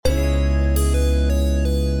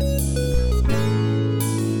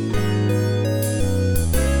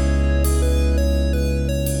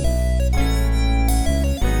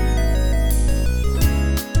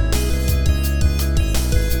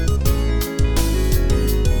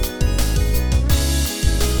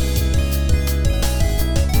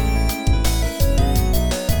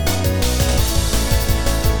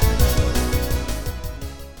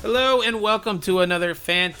welcome to another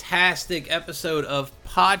fantastic episode of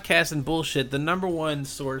Podcast and Bullshit, the number one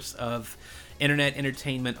source of internet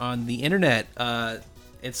entertainment on the internet.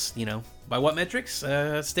 It's, by what metrics?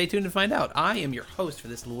 Stay tuned to find out. I am your host for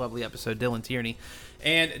this lovely episode, Dylan Tierney,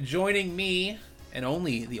 and joining me, and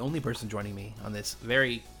the only person joining me on this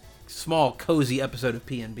very small, cozy episode of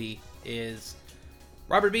PNB is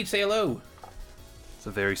Robert Beach. Say hello. It's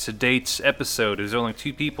a very sedate episode. There's only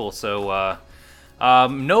two people, so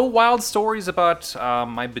no wild stories about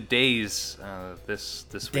my bidets this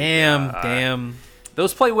week. Damn.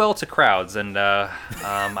 Those play well to crowds, and I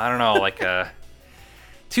don't know,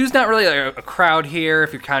 two's not really a crowd here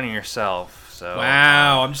if you're counting yourself. So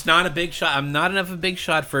wow, I'm just not a big shot. I'm not enough of a big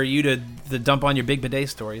shot for you to dump on your big bidet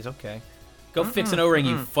stories. Okay, go fix an O-ring,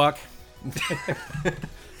 you fuck.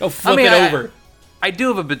 Go flip it over. I do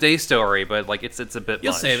have a bidet story, but it's a bit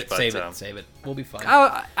You'll much. save it, but, save it. We'll be fine.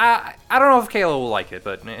 I don't know if Kayla will like it,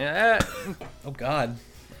 but oh God.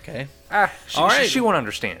 Okay. She won't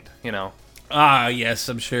understand, Yes,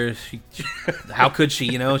 I'm sure. How could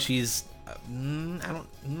she? She's.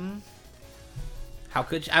 How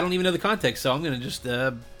could she? I don't even know the context, so I'm gonna just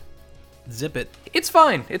zip it. It's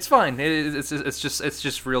fine. It's fine. It's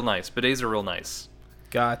just real nice. Bidets are real nice.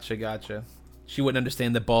 Gotcha. She wouldn't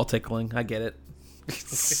understand the ball tickling. I get it.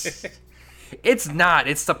 It's not.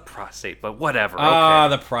 It's the prostate, but whatever.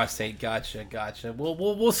 The prostate. Gotcha.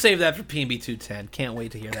 We'll save that for PNB 210. Can't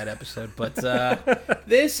wait to hear that episode. But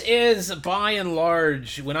this is, by and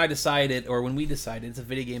large, when we decided, it's a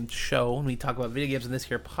video game show, and we talk about video games in this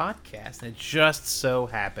here podcast, and it just so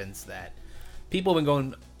happens that people have been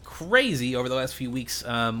going crazy over the last few weeks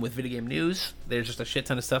with video game news. There's just a shit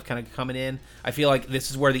ton of stuff kind of coming in. I feel like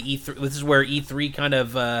this is where E3 kind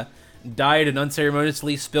of died and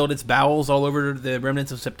unceremoniously spilled its bowels all over the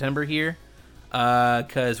remnants of September here,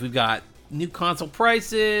 because we've got new console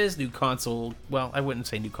prices, I wouldn't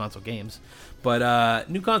say new console games, but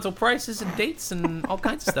new console prices and dates and all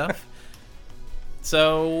kinds of stuff.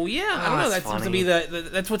 So yeah, I don't know. That seems to be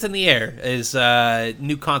that's what's in the air is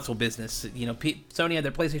new console business. Sony had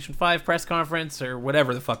their PlayStation 5 press conference or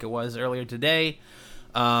whatever the fuck it was earlier today.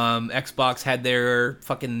 Xbox had their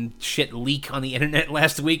fucking shit leak on the internet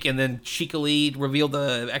last week, and then cheekily revealed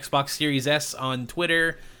the Xbox Series S on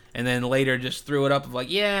Twitter, and then later just threw it up of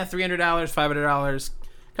 $300, $500,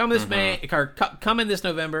 come this May, or come in this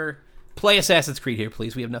November, play Assassin's Creed here,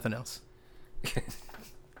 please. We have nothing else.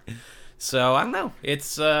 So I don't know.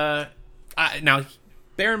 It's now,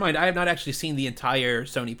 bear in mind, I have not actually seen the entire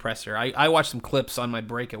Sony presser. I watched some clips on my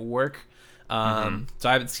break at work. So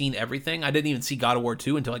I haven't seen everything. I didn't even see God of War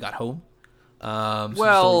 2 until I got home.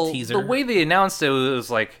 The way they announced it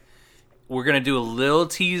was we're going to do a little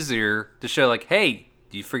teaser to show hey,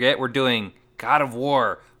 do you forget we're doing God of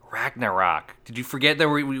War Ragnarok? Did you forget that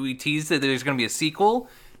we teased that there's going to be a sequel?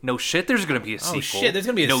 No shit, there's going to be a sequel. Oh shit, there's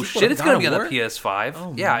going to be a sequel. No shit, it's going to be on the PS5.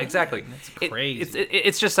 Oh, yeah, man. exactly. That's crazy.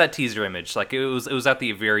 It's just that teaser image. It was at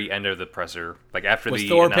the very end of the presser. After was the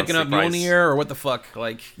Thor picking up price. Mjolnir or what the fuck?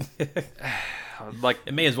 It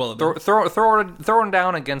may as well have been. Throwing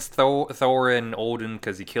down against Thor and Odin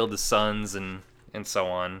because he killed his sons and so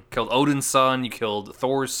on. Killed Odin's son. You killed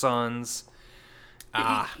Thor's sons.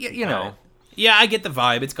 You know. Yeah, I get the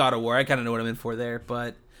vibe. It's God of War. I kind of know what I'm in for there,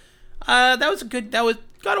 but God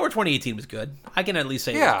of War 2018 was good. I can at least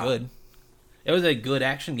say it was good. It was a good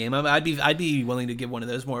action game. I'd be willing to give one of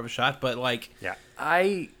those more of a shot, but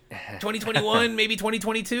 2021, maybe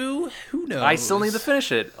 2022, who knows? I still need to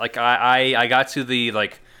finish it. I got to the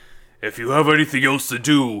if you have anything else to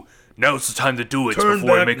do, now's the time to do it before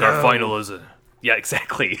we make our final. Yeah,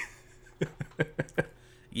 exactly.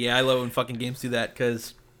 Yeah, I love when fucking games do that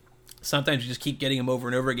because sometimes you just keep getting them over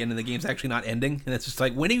and over again, and the game's actually not ending, and it's just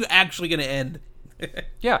when are you actually going to end?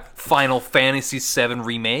 Yeah, Final Fantasy VII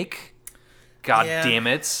Remake. God damn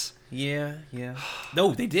it. Yeah.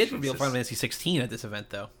 No, they did reveal Final Fantasy 16 at this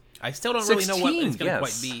event, though. I still don't really know what it's going to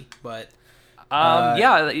quite be, but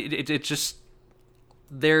it just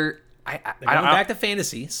they're going back to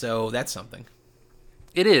fantasy, so that's something.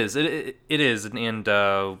 It is, and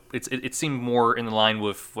it seemed more in line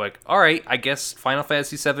with all right, I guess Final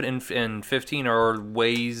Fantasy 7 and 15 are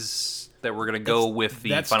ways that we're gonna go with the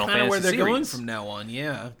Final Fantasy series. That's kind of where they're going from now on,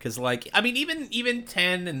 yeah. Because even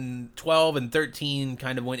 10 and 12 and 13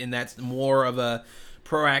 kind of went in that more of a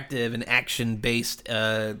proactive and action-based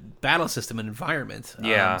battle system and environment.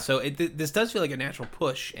 Yeah. So this does feel like a natural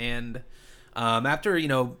push, and after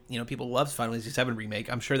people loved Final Fantasy 7 remake,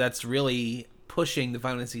 I'm sure that's really pushing the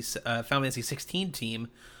Final Fantasy 16 team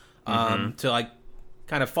to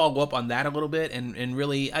kind of follow up on that a little bit and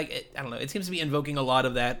really I don't know. It seems to be invoking a lot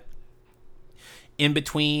of that in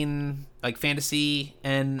between like fantasy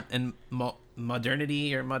and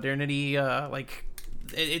modernity like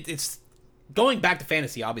it's going back to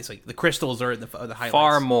fantasy. Obviously the crystals are the highlights.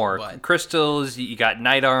 Far more crystals. You got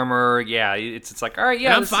knight armor. Yeah, it's like, all right,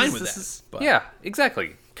 yeah, I'm fine with that. Yeah,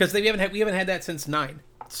 exactly, because we haven't had that since 9.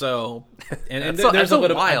 So and there's a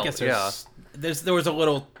little while. I guess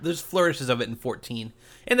there's flourishes of it in 14.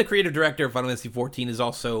 And the creative director of Final Fantasy 14 is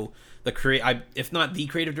also if not the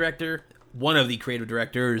creative director, one of the creative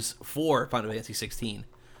directors for Final Fantasy 16.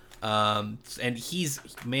 And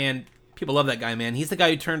people love that guy, man. He's the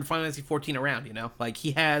guy who turned Final Fantasy 14 around, you know? Like,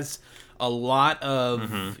 he has a lot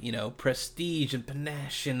of, prestige and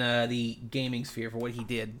panache in the gaming sphere for what he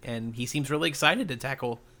did. And he seems really excited to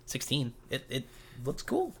tackle 16. It looks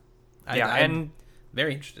cool. I'm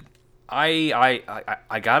very interested.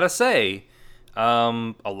 I gotta say,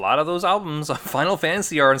 a lot of those albums on Final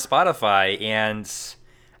Fantasy are on Spotify, and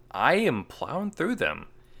I am plowing through them.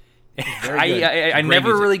 I never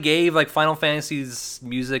music. Really gave like Final Fantasy's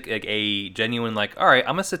music like a genuine like, all right,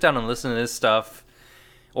 I'm gonna sit down and listen to this stuff,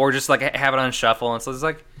 or just like have it on shuffle. And so it's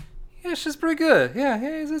like, yeah, it's just pretty good. Yeah,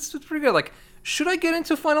 it's pretty good. Like, should I get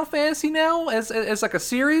into Final Fantasy now as like a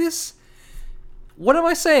series? What am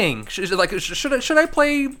I saying? Should I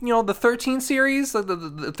play the 13 series,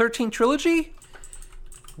 the 13 trilogy?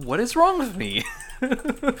 What is wrong with me?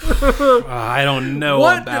 I don't know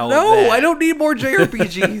about that. I don't need more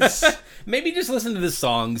JRPGs. Maybe just listen to the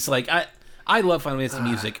songs. Like I love Final Fantasy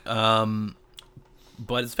music.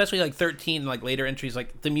 But especially like 13, like later entries,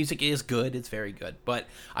 like the music is good. It's very good. But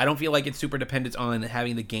I don't feel like it's super dependent on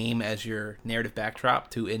having the game as your narrative backdrop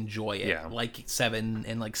to enjoy it. Yeah. Like 7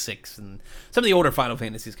 and like 6 and some of the older Final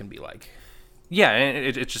Fantasies can be like. Yeah,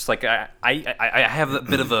 and it's just like I have a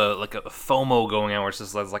bit of a FOMO going on where it's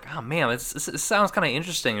just like, oh man, this sounds kind of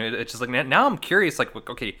interesting. It's just like now I'm curious, like,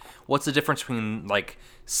 okay, what's the difference between like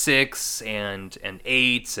 6 and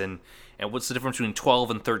 8 and what's the difference between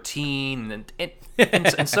 12 and 13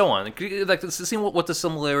 and so on? Like seeing what the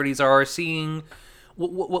similarities are, seeing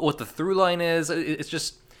what the through line is. It's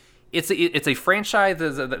just it's a franchise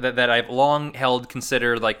that I've long held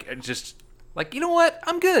considered like just like, you know what,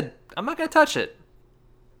 I'm good. I'm not gonna touch it.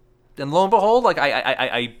 And lo and behold, like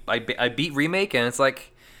I beat Remake, and it's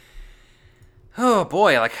like, oh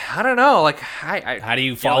boy, like I don't know, like how do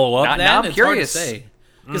you follow up? Now I'm curious.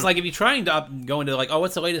 Because like if you're trying to go into like, oh,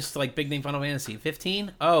 what's the latest like big name Final Fantasy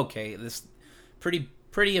 15? Oh, okay, this pretty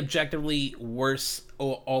objectively worse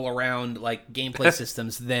all around like gameplay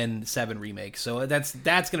systems than 7 Remake. So that's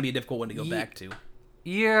gonna be a difficult one to go back to.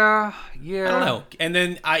 Yeah. I don't know. And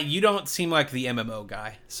then you don't seem like the MMO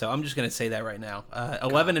guy, so I'm just gonna say that right now.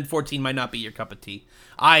 11 and 14 might not be your cup of tea.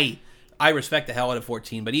 I respect the hell out of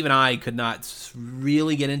 14, but even I could not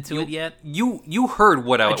really get into it yet. You heard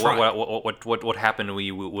what happened with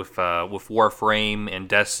Warframe and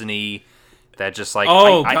Destiny. That just like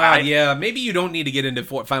yeah. Maybe you don't need to get into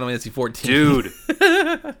Final Fantasy 14,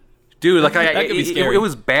 dude. Like it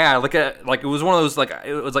was bad. Like it was one of those like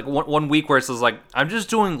it was like one week where it was like I'm just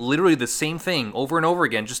doing literally the same thing over and over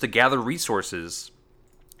again just to gather resources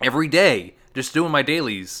every day, just doing my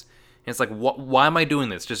dailies. And it's like, why am I doing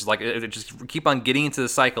this? Just like just keep on getting into the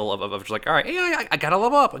cycle of just like, all right, I gotta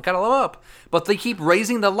level up. But they keep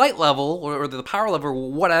raising the light level or the power level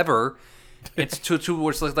or whatever. It's to where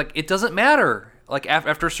it's like it doesn't matter. Like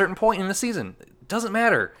after a certain point in the season, it doesn't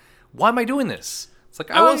matter. Why am I doing this? It's like,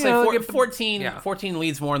 I will say 14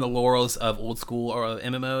 leads more on the laurels of old school or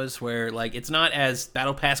MMOs where like it's not as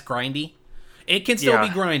battle pass grindy. It can still be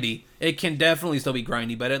grindy. It can definitely still be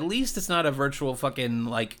grindy, but at least it's not a virtual fucking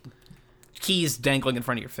like keys dangling in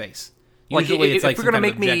front of your face. Usually it's like some kind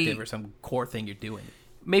of objective or some core thing you're doing.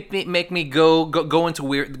 Make me go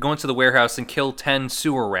into the warehouse and kill 10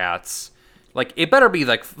 sewer rats. Like it better be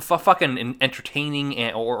like fucking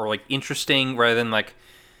entertaining or like interesting rather than like,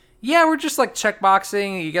 yeah, we're just like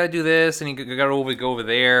checkboxing. You got to do this and you got to go over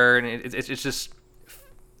there, and it's just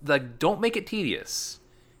like don't make it tedious.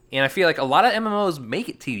 And I feel like a lot of MMOs make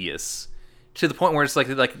it tedious to the point where it's like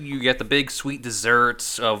you get the big sweet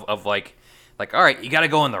desserts of like all right, you got to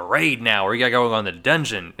go in the raid now, or you got to go on the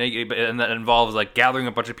dungeon, and that involves like gathering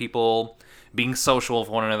a bunch of people, being social with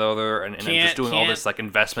one another, and just doing all this like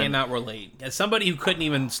investment. Cannot relate. As somebody who couldn't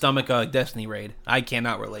even stomach a Destiny raid, I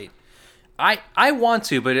cannot relate. I want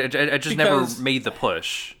to, but I just never made the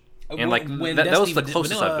push. And like that was the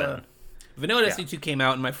closest I've been. Vanilla Destiny 2 came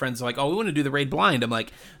out, and my friends were like, oh, we want to do the raid blind. I'm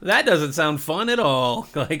like, that doesn't sound fun at all.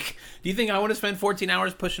 Like, do you think I want to spend 14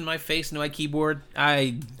 hours pushing my face into my keyboard?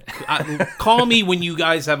 Call me when you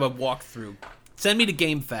guys have a walkthrough. Send me to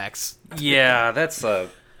GameFAQs. Yeah, that's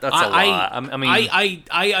That's a lot. I mean,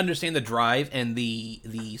 I understand the drive and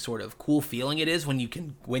the sort of cool feeling it is when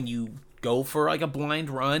you go for like a blind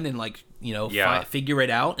run and like figure it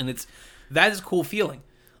out, and that is a cool feeling.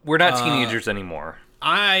 We're not teenagers anymore.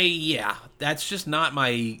 That's just not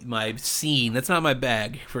my scene. That's not my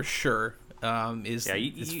bag for sure. You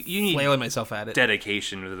need flailing myself at it.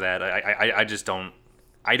 Dedication to that. I just don't.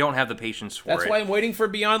 I don't have the patience for it. That's why I'm waiting for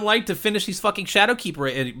Beyond Light to finish these fucking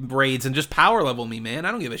Shadowkeep raids and just power level me, man.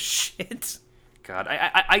 I don't give a shit. God,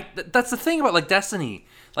 that's the thing about like Destiny.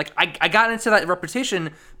 Like I got into that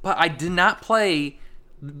repetition, but I did not play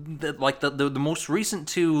the most recent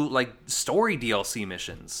 2 like story DLC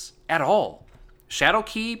missions at all.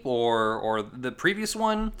 Shadowkeep or the previous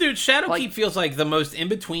one. Dude, Shadowkeep feels like the most in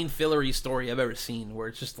between fillery story I've ever seen, where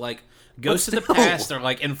it's just like ghosts of the past are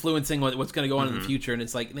like influencing what's going to go on in the future, and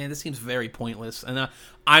it's like, man, this seems very pointless. And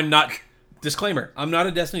I'm not. Disclaimer: I'm not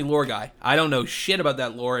a Destiny lore guy. I don't know shit about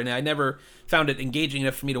that lore, and I never found it engaging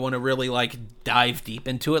enough for me to want to really like dive deep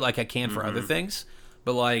into it like I can for other things.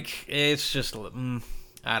 But like, it's just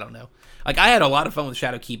I don't know. Like, I had a lot of fun with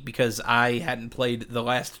Shadowkeep because I hadn't played the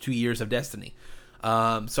last 2 years of Destiny.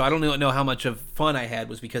 So I don't know how much of fun I had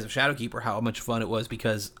was because of Shadowkeep or how much fun it was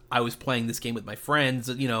because I was playing this game with my friends,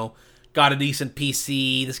 got a decent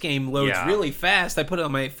PC. This game loads really fast. I put it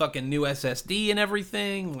on my fucking new SSD and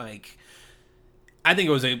everything. Like, I think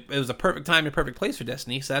it was a perfect time and perfect place for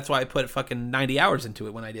Destiny. So that's why I put fucking 90 hours into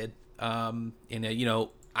it when I did.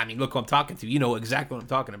 Look who I'm talking to. You know exactly what I'm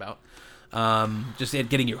talking about. Just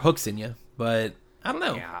getting your hooks in you. But I don't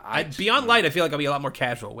know. Yeah, Beyond Light, I feel like I'll be a lot more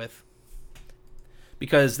casual with.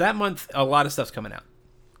 Because that month, a lot of stuff's coming out.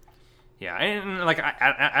 Yeah, and like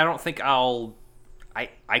I don't think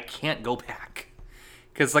I can't go back.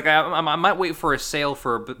 Because like I might wait for a sale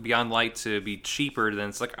for Beyond Light to be cheaper. Then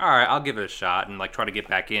it's like, all right, I'll give it a shot and like try to get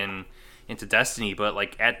back into Destiny. But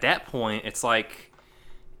like at that point, it's like,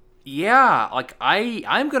 yeah, like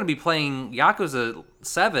I'm gonna be playing Yakuza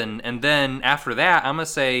 7, and then after that, I'm gonna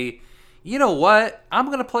say, you know what? I'm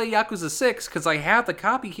gonna play Yakuza 6 because I have the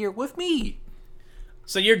copy here with me.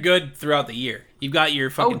 So you're good throughout the year. You've got your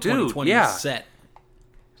fucking 2020 set.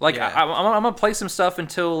 Like, yeah. I'm going to play some stuff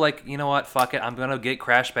until, like, you know what? Fuck it. I'm going to get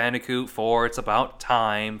Crash Bandicoot 4. It's about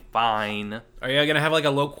time. Fine. Are you going to have, like, a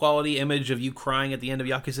low-quality image of you crying at the end of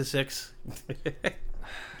Yakuza 6?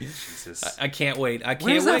 Jesus. I can't wait.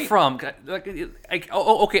 Where's that from?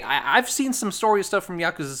 Okay. I've seen some story stuff from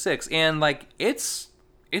Yakuza 6, and, like, it's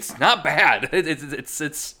not bad.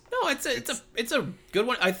 It's No, it's a good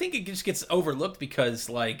one. I think it just gets overlooked because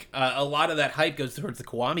like a lot of that hype goes towards the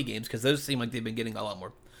Kiwami games because those seem like they've been getting a lot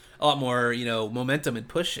more momentum and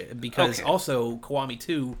push because also Kiwami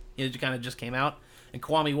 2 kind of just came out and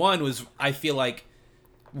Kiwami 1 was, I feel like,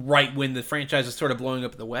 right when the franchise was sort of blowing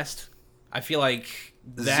up in the West. I feel like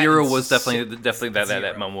Zero was definitely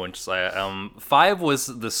that moment. 5 was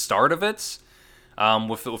the start of it.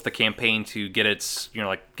 With the campaign to get it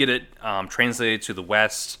translated to the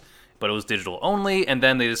West, but it was digital only, and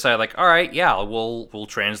then they decided like, all right, yeah, we'll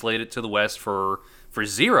translate it to the West for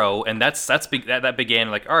Zero, and that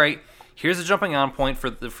began like, all right, here's a jumping on point for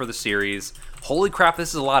the series. Holy crap, this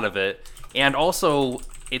is a lot of it, and also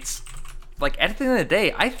it's like at the end of the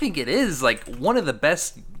day, I think it is like one of the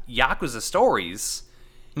best Yakuza stories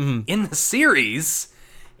in the series.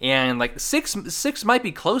 And like six might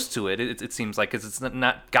be close to it. It seems like because it's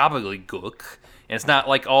not gobbledygook, and it's not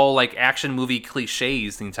like all like action movie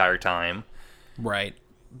cliches the entire time, right?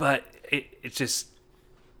 But it's just,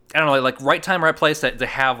 I don't know, like right time, right place to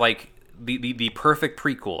have like the perfect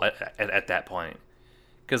prequel at that point,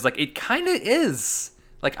 because like it kind of is.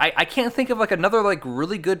 Like I can't think of like another like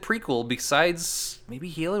really good prequel besides maybe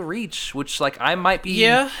Halo Reach, which like I might be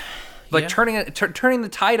turning the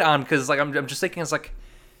tide on because like I'm just thinking it's like.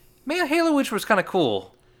 Man, Halo Reach was kind of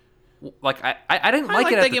cool. Like, I didn't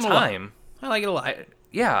like it at the time. I like it a lot.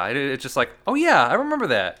 It's just like, oh yeah, I remember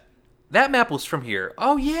that. That map was from here.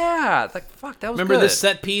 Oh yeah, it's like fuck, that was remember good. This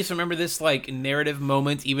set piece? Remember this like narrative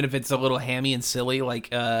moment, even if it's a little hammy and silly,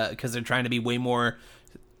 like because they're trying to be way more,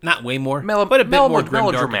 not way more, but a bit more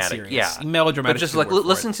melodramatic. Yeah, melodramatic. But just like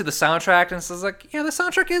listen to the soundtrack, and it's like, yeah, the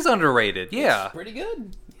soundtrack is underrated. Yeah, it's pretty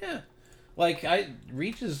good. Yeah. Like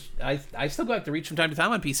Reach is, I still go back to Reach from time to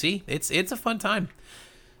time on PC. It's a fun time.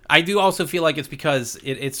 I do also feel like it's because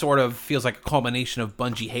it sort of feels like a culmination of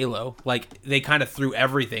Bungie Halo. Like they kind of threw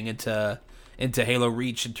everything into Halo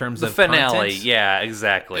Reach in terms of the finale. Content. Yeah,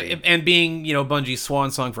 exactly. And being Bungie's swan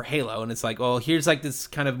song for Halo, and it's like, well, here's like this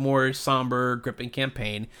kind of more somber, gripping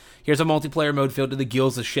campaign. Here's a multiplayer mode filled to the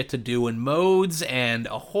gills of shit to do and modes, and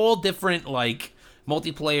a whole different like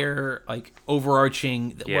multiplayer, like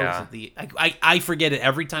overarching. Yeah. What was it? I forget it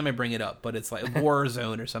every time I bring it up, but it's like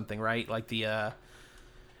Warzone or something, right? Like the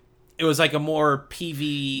it was like a more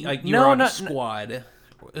PV, like you were on a squad.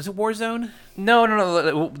 Is it Warzone?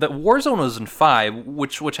 No. The Warzone was in 5,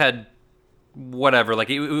 which had whatever. Like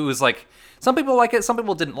it was like some people like it, some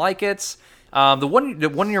people didn't like it. The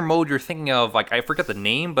one year mode you're thinking of, like I forget the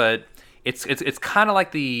name, but it's kind of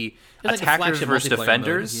like the attackers versus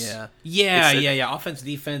defenders. Yeah. Offense,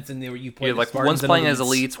 defense, and you play like one's playing as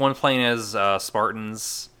elites, one playing as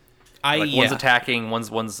Spartans. One's attacking, one's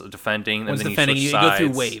defending, and then defending. You switch sides. Go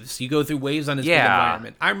through waves. You go through waves on this big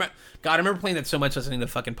environment. I remember playing that so much listening to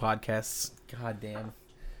fucking podcasts. God damn.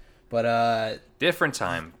 But different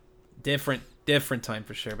time. Different time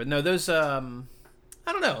for sure. But no, those I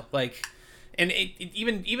don't know, like, and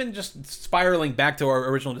even just spiraling back to our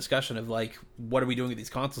original discussion of like, what are we doing with these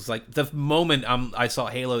consoles? Like the moment I saw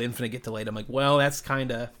Halo Infinite get delayed, I'm like, well, that's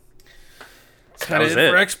kind of it for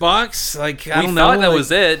Xbox. Like, I don't know. We thought that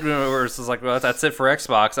was it. Or it's like, well, that's it for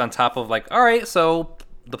Xbox. On top of like, all right, so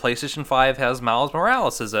the PlayStation 5 has Miles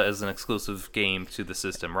Morales as an exclusive game to the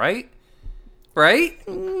system, right? Right?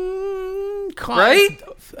 Right?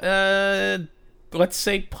 Let's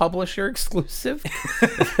say publisher exclusive.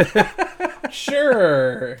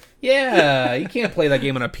 Sure. Yeah, you can't play that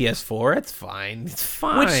game on a PS4. It's fine. It's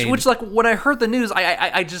fine. Which like when I heard the news,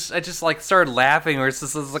 I just like started laughing. Or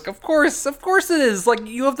it's like, of course it is. Like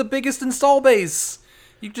you have the biggest install base.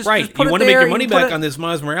 You just right. Just put you want to make your money back on this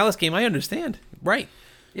Miles Morales game. I understand. Right.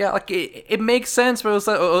 Yeah, like it makes sense, but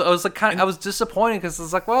I was disappointed because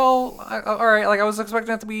it's like, well, all right, like I was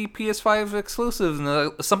expecting it to be PS5 exclusive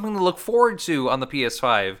and something to look forward to on the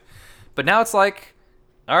PS5, but now it's like,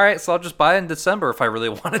 all right, so I'll just buy it in December if I really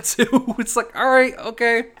wanted to. It's like, all right,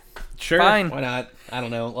 okay, sure, fine, why not? I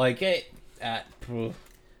don't know, like,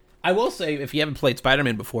 I will say if you haven't played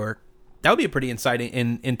Spider-Man before, that would be a pretty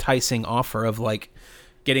enticing offer of like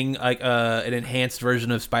getting like an enhanced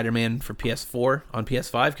version of Spider-Man for PS4 on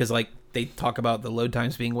PS5 because like they talk about the load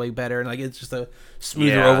times being way better and like it's just a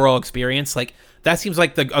smoother overall experience. Like that seems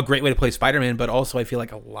like a great way to play Spider-Man, but also I feel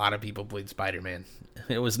like a lot of people played Spider-Man.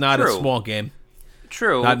 It was not a small game.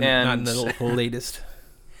 True, not in the latest.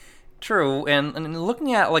 True, and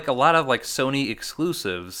looking at like a lot of like Sony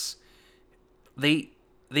exclusives, they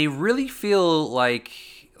really feel like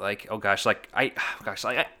like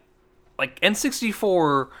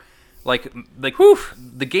N64, like whew,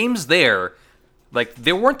 the games there, like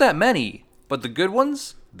there weren't that many, but the good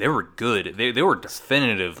ones, they were good. They were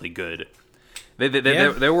definitively good.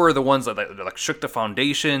 They were the ones that like shook the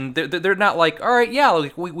foundation. They're not like, all right, yeah,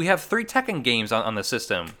 like we have 3 Tekken games on the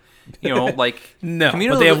system, you know, like no,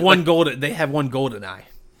 but they have one golden. They have one GoldenEye.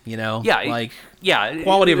 You know,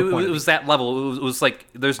 quality of a point. It was that level. It was like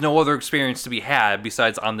there's no other experience to be had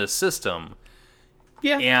besides on this system.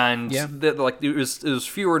 Yeah, and like it was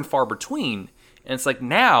fewer and far between, and it's like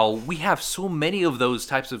now we have so many of those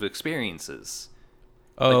types of experiences.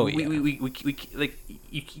 Oh, like, we like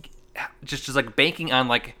you just like banking on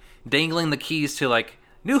like dangling the keys to like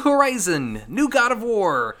New Horizon, new God of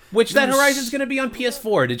War, which that Horizon's going to be on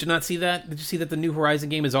PS4. Did you not see that? Did you see that the new Horizon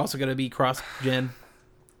game is also going to be cross-gen?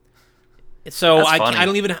 So I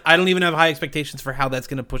don't even have high expectations for how that's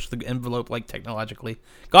going to push the envelope like technologically.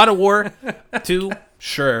 God of War 2,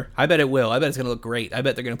 sure. I bet it will. I bet it's going to look great. I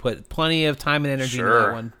bet they're going to put plenty of time and energy into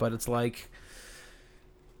that one. But it's like,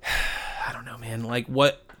 I don't know, man. Like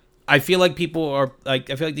what? I feel like people are like.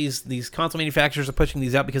 I feel like these console manufacturers are pushing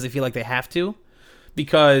these out because they feel like they have to.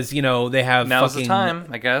 Because you know they have now's the time,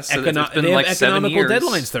 I guess. It's been like economical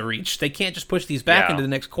deadlines to reach. They can't just push these back into the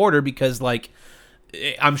next quarter because like.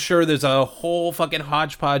 I'm sure there's a whole fucking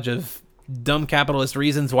hodgepodge of dumb capitalist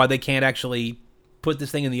reasons why they can't actually put this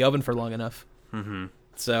thing in the oven for long enough. Mm-hmm.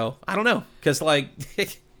 So I don't know, because like,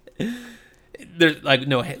 there's like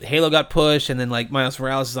no Halo got pushed, and then like Miles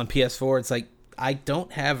Morales is on PS4. It's like I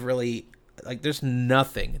don't have really like there's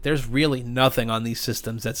really nothing on these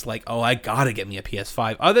systems that's like, oh, I gotta get me a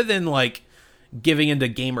PS5 other than like giving into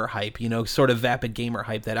gamer hype, you know, sort of vapid gamer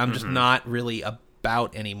hype that I'm just not really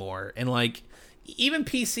about anymore, and like. Even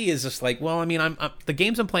PC is just like, well, I mean, I'm the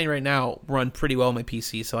games I'm playing right now run pretty well on my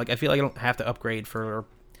PC, so like I feel like I don't have to upgrade for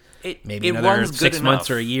maybe another 6 months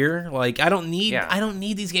or a year. Like I don't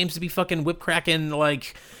need these games to be fucking whip cracking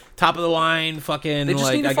like top of the line fucking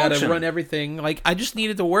like I gotta run everything. Like I just need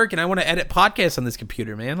it to work, and I want to edit podcasts on this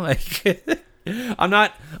computer, man. Like I'm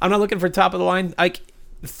not looking for top of the line like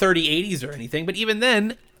 3080s or anything, but even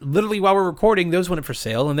then literally while we're recording, those went up for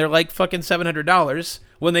sale, and they're like fucking $700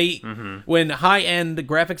 when high end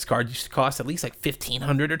graphics cards used to cost at least like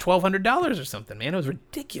 $1,500 or $1,200 or something. Man, it was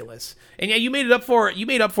ridiculous. And yeah, you made up for it. You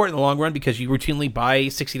made up for it in the long run because you routinely buy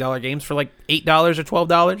 $60 games for like $8 or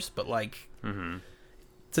 $12. But like,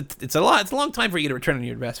 it's a lot. It's a long time for you to return on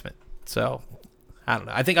your investment. So I don't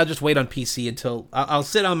know. I think I'll just wait on PC until I'll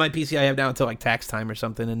sit on my PC I have now until like tax time or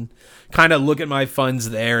something, and kind of look at my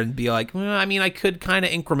funds there and be like, well, I mean, I could kind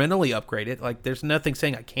of incrementally upgrade it. Like, there's nothing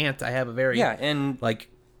saying I can't. I have a very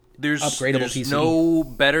there's upgradable PC. No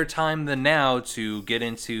better time than now to get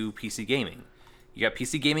into PC gaming. You got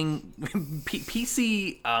PC gaming,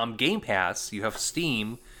 PC Game Pass. You have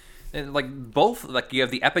Steam. And both, you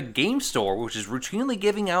have the Epic Game Store, which is routinely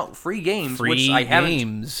giving out free games, which I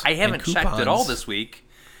haven't checked at all this week,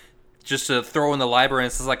 just to throw in the library. And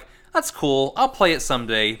it's like, that's cool. I'll play it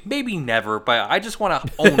someday, maybe never, but I just want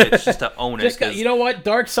to own it, just to own it. You know what,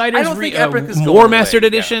 Darksiders War Mastered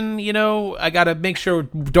Edition. Yeah. You know, I gotta make sure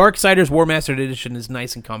Darksiders War Mastered Edition is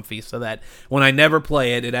nice and comfy, so that when I never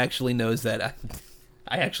play it, it actually knows that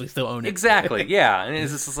I actually still own it. Exactly, yeah. And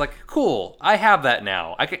it's just like, cool, I have that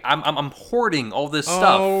now. I'm hoarding all this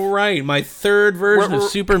stuff. All right, my third version of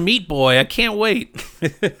Super Meat Boy. I can't wait.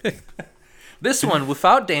 This one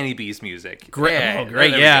without Danny B's music. Great,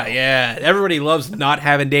 great, yeah. Everybody loves not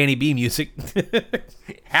having Danny B music.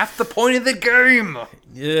 Half the point of the game.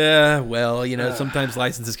 Yeah, well, you know, sometimes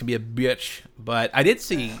licenses can be a bitch. But I did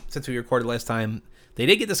see, since we recorded last time, they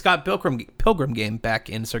did get the Scott Pilgrim game back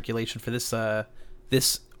in circulation for this, I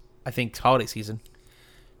think, holiday season.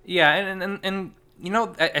 Yeah, and you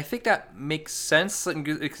know, I think that makes sense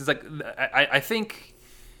because I think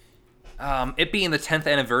it being the 10th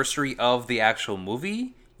anniversary of the actual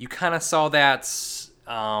movie, you kind of saw that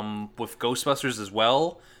with Ghostbusters as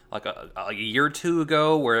well, like a year or two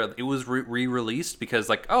ago, where it was re-released because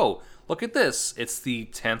oh, look at this, it's the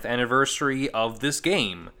 10th anniversary of this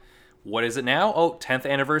game. What is it now? Oh, 10th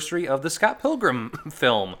anniversary of the Scott Pilgrim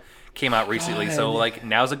film. Came out recently, so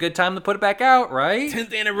now's a good time to put it back out, right?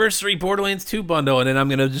 10th anniversary Borderlands 2 bundle, and then I'm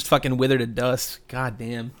gonna just fucking wither to dust. God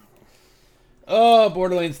damn. Oh,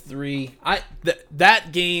 Borderlands 3.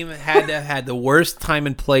 That game had to have had the worst time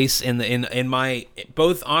and place in my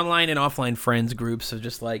both online and offline friends groups of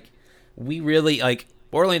just we really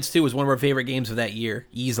Borderlands 2 was one of our favorite games of that year,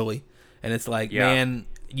 easily. And it's man,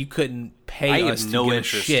 you couldn't pay us to give a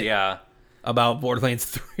shit about Borderlands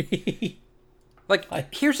 3.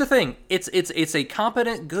 Here's the thing. It's a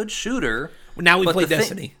competent, good shooter. Now we play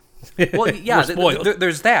Destiny. Well, yeah,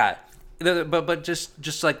 there's that. But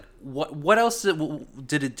just what else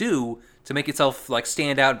did it do to make itself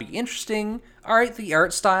stand out and be interesting? All right, the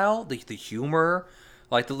art style, the humor,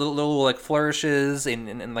 the little flourishes and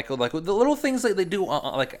the little things that they do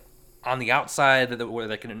on the outside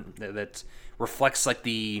that reflects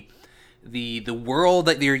the world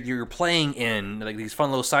that you're playing in, these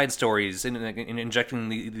fun little side stories and injecting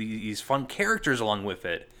these fun characters along with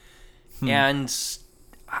it. And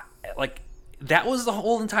that was the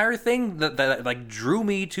whole entire thing that drew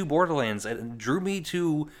me to Borderlands and drew me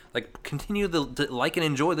to continue to like and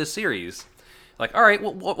enjoy this series. All right,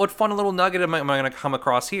 what fun little nugget am I going to come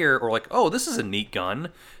across here? Or oh, this is a neat gun.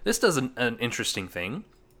 This does an interesting thing.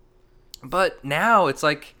 But now it's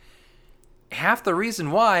half the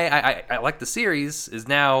reason why I like the series is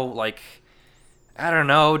now I don't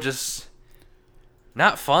know, just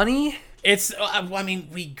not funny. It's, I mean,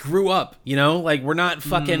 we grew up, you know, we're not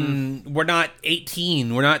fucking, we're not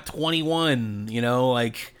 18, we're not 21, you know,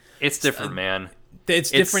 it's different, man.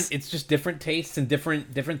 It's different. It's just different tastes and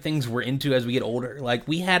different things we're into as we get older.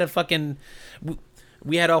 We had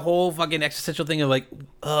we had a whole fucking existential thing of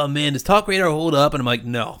oh man, does Talk Radar hold up? And I'm like,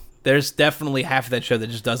 no. There's definitely half of that show that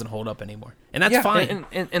just doesn't hold up anymore, and that's fine.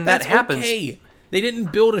 And that happens. Okay. They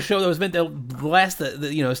didn't build a show that was meant to last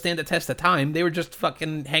stand the test of time. They were just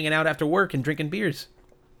fucking hanging out after work and drinking beers.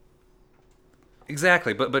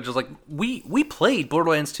 Exactly, but just we played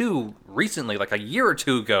Borderlands 2 recently, a year or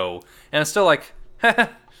two ago, and it's still yeah,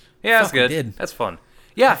 that's good. That's fun.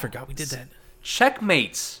 Yeah, I forgot we did that.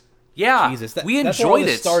 Checkmates. Yeah, Jesus, we enjoyed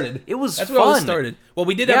it. Started. It was that's fun. Where all this started. Well,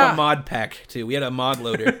 we did have a mod pack too. We had a mod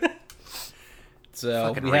loader,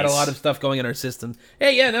 so fucking we had a lot of stuff going in our system.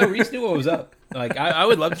 Hey, yeah, no, Reese knew what was up. I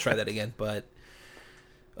would love to try that again, but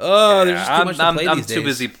there's just too much to play these days. I'm too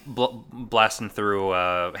busy blasting through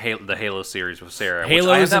the Halo series with Sarah.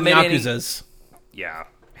 Halos and Yakuzas. Yeah,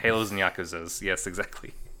 Halos and Yakuzas. Yes,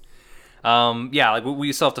 exactly.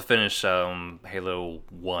 We still have to finish Halo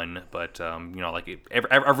 1, but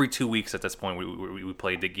every 2 weeks at this point we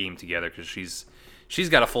played the game together because she's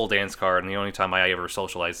got a full dance card, and the only time I ever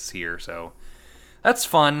socialize is here. So That's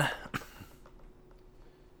fun.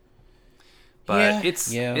 But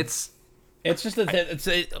it's just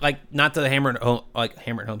like not to hammer it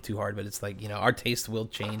home too hard, but it's like, our tastes will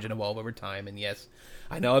change and evolve over time. And yes,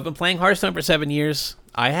 I know I've been playing Hearthstone for 7 years.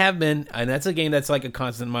 I have been, and that's a game that's like a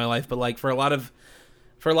constant in my life. But like for a lot of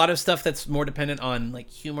stuff that's more dependent on like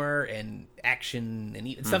humor and action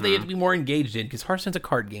and stuff that you have to be more engaged in, because Hearthstone's a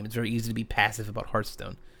card game. It's very easy to be passive about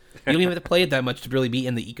Hearthstone. You don't even have to play it that much to really be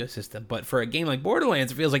in the ecosystem. But for a game like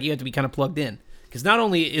Borderlands, it feels like you have to be kind of plugged in, because not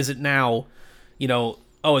only is it now,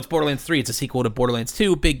 it's Borderlands 3, it's a sequel to Borderlands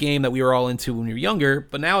 2, big game that we were all into when we were younger,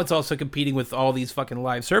 but now it's also competing with all these fucking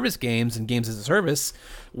live service games and games as a service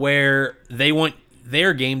where they want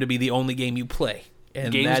their game to be the only game you play.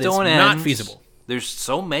 And games that don't is end. Not feasible. There's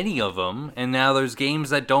so many of them, and now there's games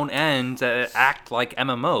that don't end that act like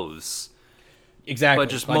MMOs. Exactly.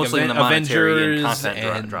 But just like mostly in the monetary and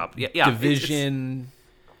content drop. Yeah, Division...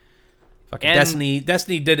 Fucking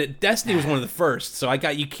Destiny did it. Destiny was one of the first, so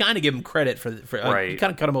you kind of give them credit for right. You kind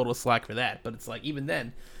of cut them a little slack for that. But it's like, even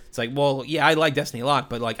then, it's like, well, yeah, I like Destiny a lot,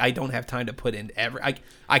 but like I don't have time to put in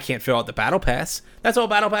I can't fill out the battle pass. That's all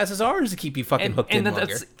battle passes are, is to keep you fucking hooked in longer. And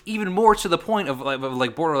that's even more to the point of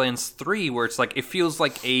like Borderlands 3, where it's like it feels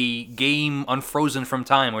like a game unfrozen from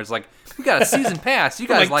time, where it's like, we got a season pass. You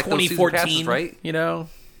guys like those season passes, right?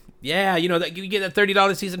 Yeah, that you get that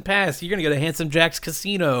 $30 season pass. You're gonna go to Handsome Jack's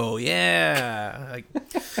Casino. Yeah,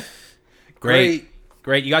 great.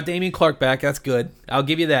 You got Damian Clark back. That's good. I'll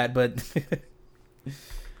give you that. But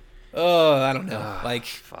I don't know.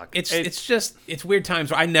 Fuck. It's weird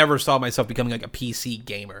times where I never saw myself becoming like a PC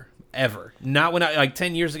gamer ever. Not when I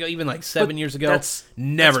 10 years ago, even like 7 years ago. That's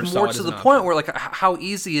more to the point where like how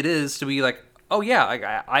easy it is to be like, oh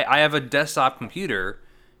yeah, I have a desktop computer.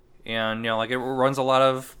 And, it runs a lot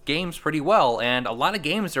of games pretty well, and a lot of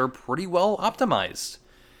games are pretty well optimized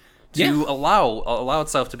to allow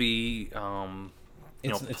itself to be,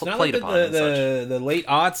 it's not played like upon and such. The late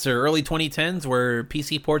aughts or early 2010s where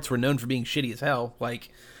PC ports were known for being shitty as hell. Like,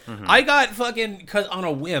 I got cause on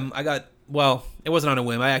a whim, it wasn't on a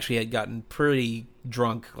whim. I actually had gotten pretty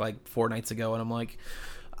drunk like 4 nights ago, and I'm like,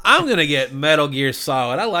 I'm going to get Metal Gear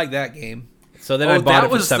Solid. I like that game. So then I bought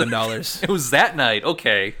it for $7. It was that night.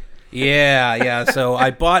 Okay. Yeah. So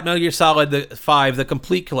I bought Metal Gear Solid 5, the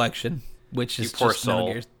complete collection, which is just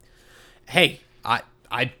Metal Gear. Hey,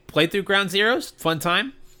 I played through Ground Zeroes, fun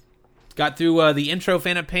time. Got through the intro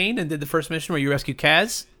Phantom Pain and did the first mission where you rescue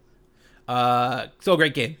Kaz. Still a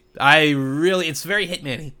great game. It's very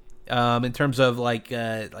Hitman-y. In terms of like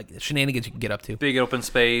shenanigans you can get up to. Big open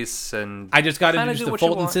space, and I just got into the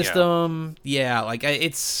Fulton system. Yeah, I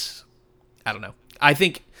don't know. I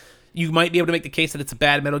think you might be able to make the case that it's a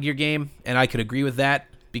bad Metal Gear game, and I could agree with that,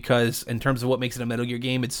 because in terms of what makes it a Metal Gear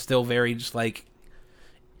game, it's still very just like...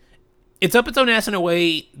 It's up its own ass in a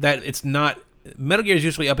way that it's not... Metal Gear is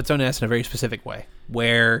usually up its own ass in a very specific way,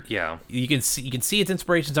 where you can see its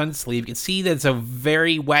inspirations on its sleeve. You can see that it's a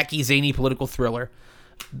very wacky, zany political thriller.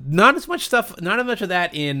 Not as much of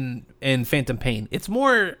that in Phantom Pain. It's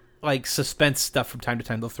more... like suspense stuff from time to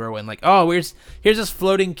time they'll throw in, like, oh, here's this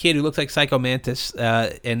floating kid who looks like Psycho Mantis,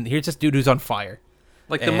 and here's this dude who's on fire.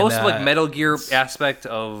 Like the most like Metal Gear aspect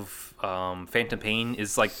of Phantom Pain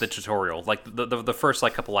is like the tutorial, like the first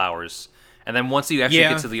like couple hours, and then once you actually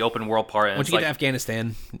get to the open world part, and once you get to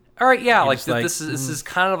Afghanistan, all right, this is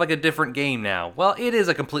kind of like a different game now. Well, it is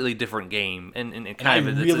a completely different game, and kind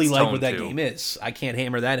of really its like what that too. game is. I can't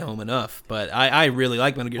hammer that home enough, but I really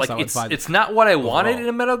like Metal Gear Solid 5. It's not what I wanted in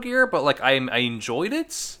a Metal Gear, but like I enjoyed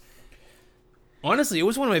it. Honestly, it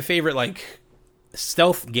was one of my favorite like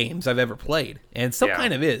stealth games I've ever played, and still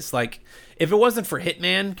kind of is. Like, if it wasn't for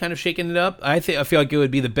Hitman kind of shaking it up, I feel like it would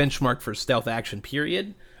be the benchmark for stealth action,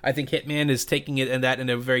 period. I think Hitman is taking it in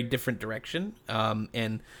a very different direction,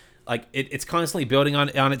 and like it's constantly building on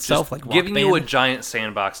itself, just like giving you a giant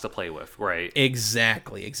sandbox to play with, right?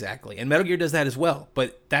 Exactly. And Metal Gear does that as well,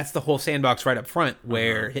 but that's the whole sandbox right up front.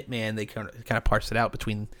 Where Hitman, they kind of parse it out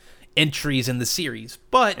between entries in the series,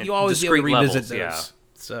 but and you always be able to revisit those. Yeah.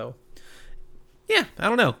 So yeah, I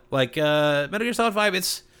don't know. Like Metal Gear Solid 5,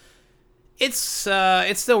 it's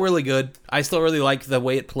still really good. I still really like the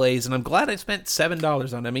way it plays, and I'm glad I spent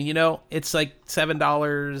 $7 on it. I mean, it's like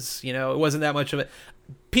 $7. It wasn't that much of it.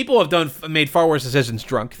 People have made far worse decisions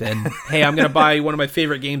drunk than, hey, I'm gonna buy one of my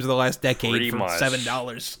favorite games of the last decade for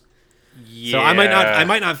 $7. Yeah. So I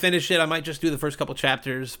might not finish it. I might just do the first couple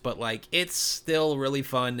chapters, but like it's still really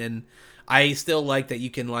fun, and I still like that you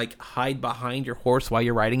can like hide behind your horse while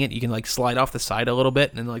you're riding it. You can like slide off the side a little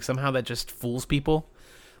bit, and like somehow that just fools people.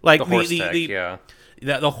 Like the horse tech, yeah.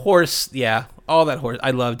 The horse, yeah, all that horse.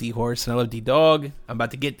 I love D-Horse and I love D-Dog. I'm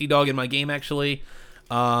about to get D-Dog in my game, actually.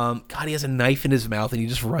 God, he has a knife in his mouth and he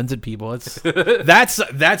just runs at people. It's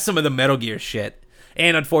that's some of the Metal Gear shit.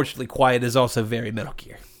 And unfortunately, Quiet is also very Metal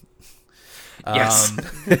Gear. Yes.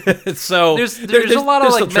 So there's a lot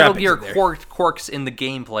of like Metal Gear quirks in the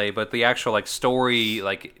gameplay, but the actual like story,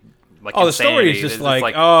 like the story is just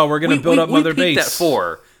like, oh, we're gonna build up Mother Base. That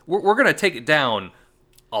 4. We're gonna take it down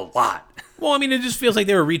a lot. Well, I mean, it just feels like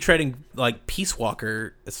they were retreading like Peace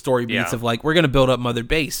Walker story beats of like, we're gonna build up Mother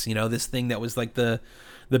Base. You know, this thing that was like the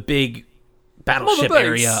big battleship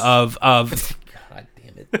area of God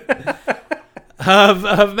damn it.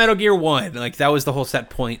 Of Metal Gear 1, like that was the whole set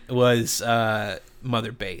point was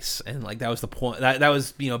Mother Base, and like that was the point. That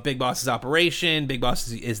was Big Boss's operation. Big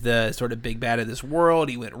Boss is the sort of big bad of this world.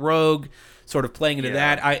 He went rogue, sort of playing into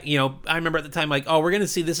that. I remember at the time like, oh, we're gonna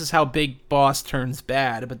see this is how Big Boss turns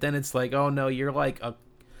bad, but then it's like, oh no, you're like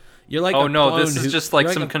oh no, this is just like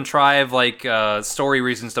some contrived like story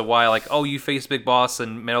reasons to why like, oh, you face Big Boss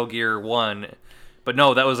in Metal Gear 1. But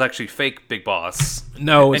no, that was actually fake Big Boss.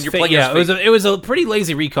 No, it was fake. Yeah, it was a pretty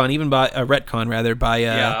lazy retcon, even by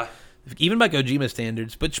even by Kojima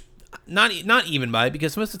standards, but not even by,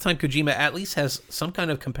 because most of the time Kojima at least has some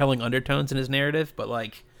kind of compelling undertones in his narrative, but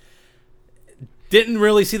like didn't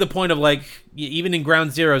really see the point of like, even in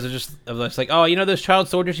Ground Zeroes, it's just like, oh, those child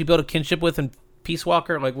soldiers you built a kinship with in Peace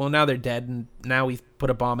Walker, like, well, now they're dead, and now we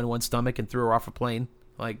put a bomb in one's stomach and threw her off a plane.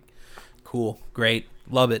 Like, cool, great,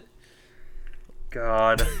 love it.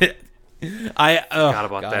 God. I forgot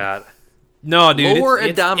about that. No, dude. Lower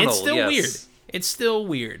abdominal. It's still weird. It's still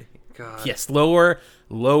weird. God. Yes, lower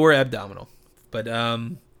abdominal. But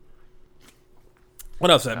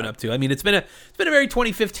what else have I been up to? I mean, it's been a very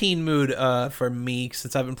 2015 mood for me,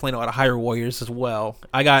 since I've been playing a lot of Hyrule Warriors as well.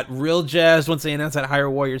 I got real jazzed once they announced that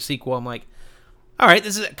Hyrule Warriors sequel. I'm like, all right,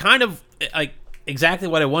 this is kind of like exactly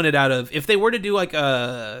what I wanted out of. If they were to do like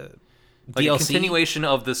a DLC? A continuation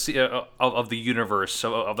of the of the universe,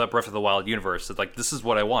 of that Breath of the Wild universe. It's like, this is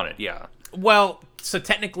what I wanted, yeah. Well, so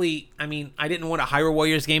technically, I mean, I didn't want a Hyrule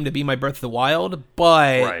Warriors game to be my Breath of the Wild,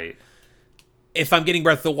 but right. If I'm getting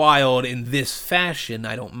Breath of the Wild in this fashion,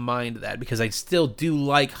 I don't mind that, because I still do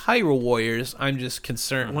like Hyrule Warriors. I'm just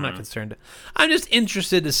concerned. Mm-hmm. Well, not concerned. I'm just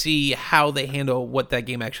interested to see how they handle what that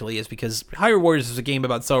game actually is, because Hyrule Warriors is a game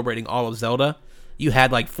about celebrating all of Zelda. You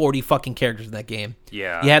had like 40 fucking characters in that game.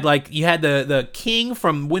 Yeah. You had the king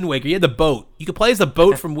from Wind Waker. You had the boat. You could play as the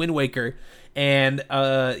boat from Wind Waker, and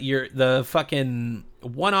you're the fucking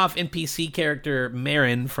one-off NPC character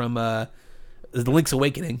Marin from The Link's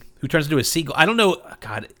Awakening, who turns into a seagull. I don't know.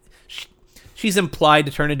 God, she's implied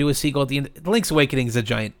to turn into a seagull at the end. The Link's Awakening is a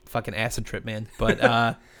giant fucking acid trip, man. But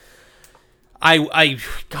God,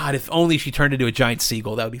 if only she turned into a giant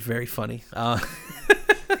seagull, that would be very funny.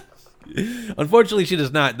 Unfortunately, she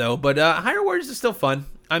does not, though. But Hyrule Warriors is still fun.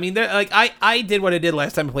 I mean, like I did what I did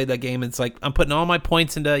last time I played that game. It's like I'm putting all my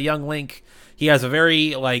points into young Link. He has a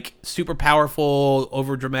very like super powerful,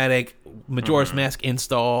 over dramatic Majora's Mask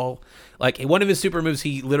install. Like one of his super moves,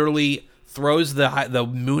 he literally throws the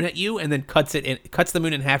moon at you and then cuts the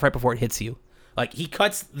moon in half right before it hits you. Like he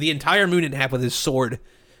cuts the entire moon in half with his sword,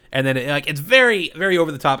 and then it's very, very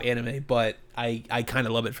over the top anime. But I kind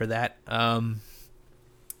of love it for that.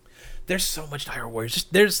 There's so much Hyrule Warriors.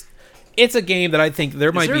 It's a game that I think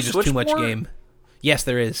there might be just too much game. Yes,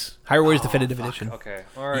 there is. Hyrule Warriors Definitive Edition. Okay,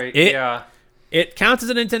 all right, yeah. It counts as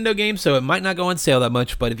a Nintendo game, so it might not go on sale that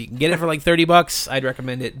much. But if you can get it for like $30, I'd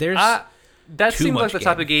recommend it. That seems like the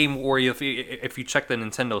type of game where if you check the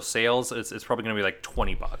Nintendo sales, it's probably going to be like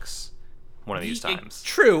 $20 one of these times.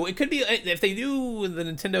 True, it could be if they do the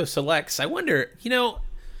Nintendo Selects. I wonder,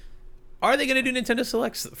 are they going to do Nintendo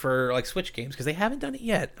Selects for like Switch games? Because they haven't done it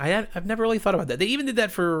yet. I've never really thought about that. They even did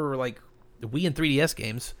that for like the Wii and 3DS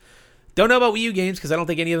games. Don't know about Wii U games because I don't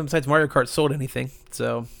think any of them besides Mario Kart sold anything.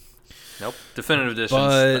 So, nope, definitive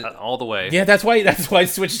editions all the way. Yeah, that's why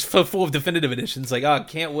Switch is full of definitive editions. Like, oh,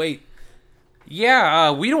 can't wait.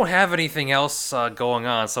 Yeah, we don't have anything else going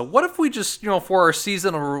on. So what if we just, for our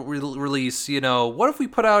seasonal release, what if we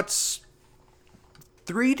put out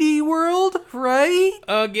 3D World, right?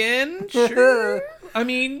 Again? Sure. I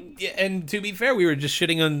mean, and to be fair, we were just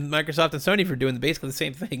shitting on Microsoft and Sony for doing basically the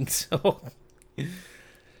same thing, so...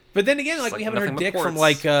 But then again, like we haven't heard dick from,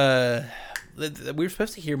 like, we were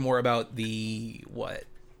supposed to hear more about the,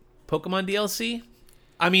 Pokemon DLC?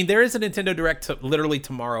 I mean, there is a Nintendo Direct literally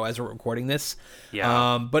tomorrow as we're recording this.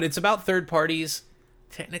 Yeah. But it's about third parties.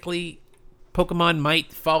 Technically, Pokemon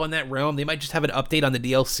might fall in that realm. They might just have an update on the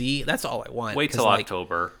DLC. That's all I want. Wait till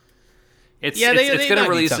October. It's going to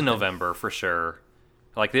release in November for sure.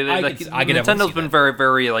 Like Nintendo's been very,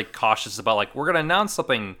 very like cautious about like we're gonna announce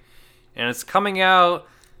something, and it's coming out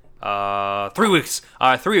 3 weeks.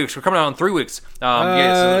 3 weeks. We're coming out in 3 weeks.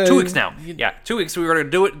 So 2 weeks now. Yeah, 2 weeks. We're gonna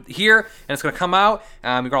do it here, and it's gonna come out.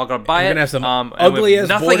 You're all gonna buy it. We're gonna have some ugly ass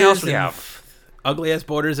nothing borders else we have. Ugly ass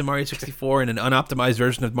borders in Mario 64 and an unoptimized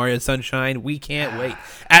version of Mario Sunshine. We can't wait.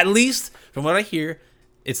 At least from what I hear,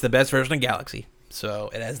 it's the best version of Galaxy. So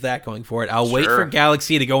it has that going for it. I'll wait for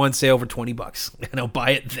Galaxy to go on sale for $20, and I'll buy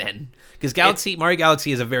it then. Because Mario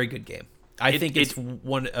Galaxy is a very good game. I think it's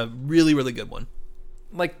a really, really good one.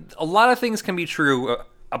 Like, a lot of things can be true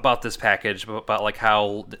about this package, about like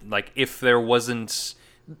how, like, if there wasn't...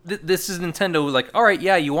 this is Nintendo, like, all right,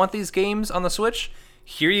 yeah, you want these games on the Switch?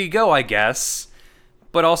 Here you go, I guess.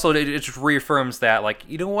 But also, it just reaffirms that, like,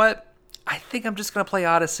 you know what? I think I'm just going to play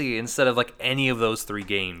Odyssey instead of, like, any of those 3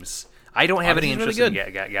 games. I don't have any interest in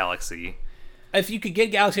Galaxy. If you could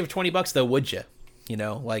get Galaxy for $20, though, would you? You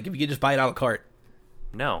know, like if you could just buy it a la carte.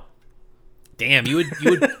 No. Damn, you would pay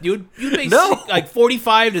like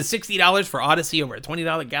 $45 to $60 for Odyssey over a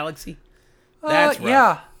 $20 Galaxy. That's rough.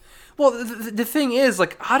 Yeah. Well, the thing is,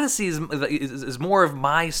 like Odyssey is more of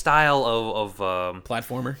my style of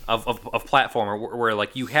platformer of platformer where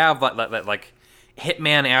like you have that like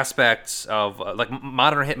Hitman aspect of like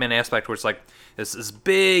modern Hitman aspect where it's like this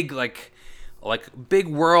big like big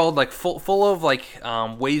world like full of like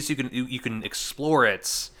ways you can explore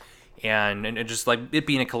it and just like it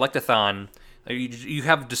being a collectathon. You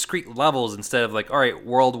have discrete levels instead of like all right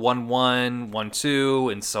world 1-1,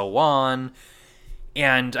 1-2 and so on.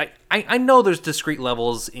 And I know there's discrete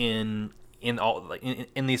levels in all like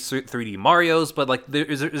in these 3D Marios, but like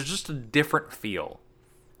there's just a different feel.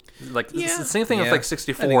 Like it's the same thing with like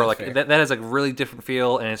 64. Like that has like a really different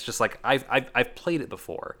feel, and it's just like I've played it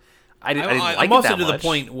before. I didn't like I'm it also that to much. the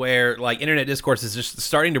point where like internet discourse is just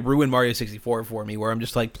starting to ruin Mario 64 for me. Where I'm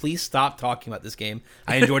just like, please stop talking about this game.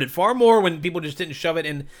 I enjoyed it far more when people just didn't shove it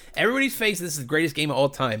in everybody's face. This is the greatest game of all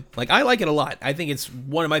time. Like I like it a lot. I think it's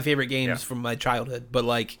one of my favorite games from my childhood. But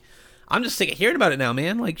like, I'm just sick of hearing about it now,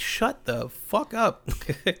 man. Like, shut the fuck up.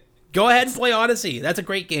 Go ahead and play Odyssey. That's a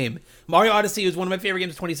great game. Mario Odyssey was one of my favorite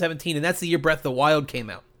games of 2017, and that's the year Breath of the Wild came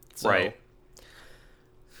out. So, right.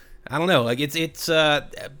 I don't know. Like it's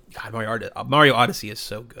God, Mario Odyssey is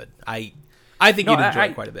so good. I think you'd enjoy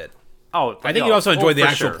it quite a bit. Oh, I think you'd also enjoy the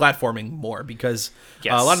actual platforming more because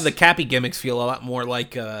a lot of the Cappy gimmicks feel a lot more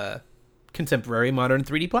like contemporary modern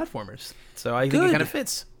 3D platformers. So I think it kind of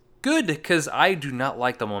fits. Good, because I do not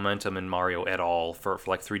like the momentum in Mario at all for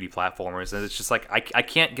like 3D platformers, and it's just like I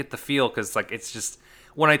can't get the feel because like it's just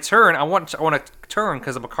when I turn, I want to turn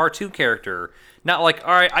because I'm a cartoon character, not like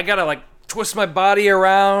all right, I gotta like twist my body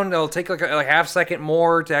around. It'll take like a half second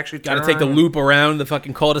more to actually turn. Gotta take the loop around the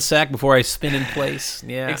fucking cul-de-sac before I spin in place.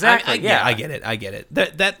 Yeah, exactly. I get it.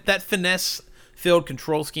 That finesse filled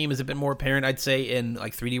control scheme is a bit more apparent, I'd say, in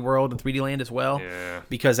like 3D World and 3D Land as well,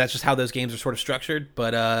 because that's just how those games are sort of structured.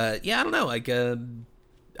 But I don't know. Like,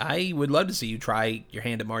 I would love to see you try your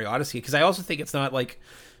hand at Mario Odyssey because I also think it's not like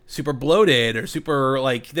super bloated or super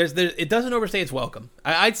like it doesn't overstay its welcome.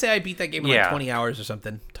 I'd say I beat that game in like 20 hours or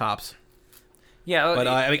something tops. Yeah, but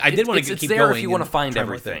I did want to keep there going. If you want to find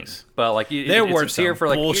everything, but like there were some here for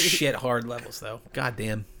like bullshit hard levels though. God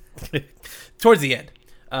damn. Towards the end.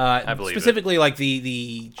 I believe specifically like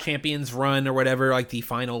the Champions Run or whatever, like the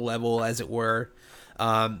final level as it were.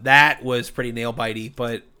 That was pretty nail bitey,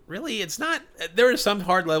 but really it's not. There are some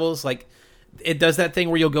hard levels like it does that thing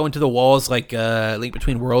where you'll go into the walls like Link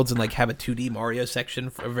Between Worlds and like have a 2D Mario section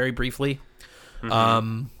for very briefly.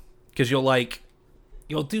 Because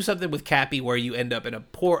you'll do something with Cappy where you end up in a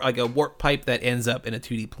warp pipe that ends up in a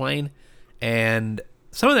 2D plane, and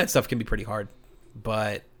some of that stuff can be pretty hard.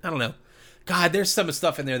 But I don't know. God, there's some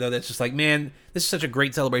stuff in there though that's just like, man, this is such a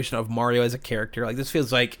great celebration of Mario as a character. Like this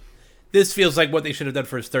feels like what they should have done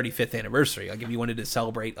for his 35th anniversary. Like if you wanted to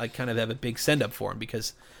celebrate, like kind of have a big send up for him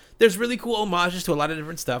because there's really cool homages to a lot of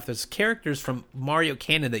different stuff. There's characters from Mario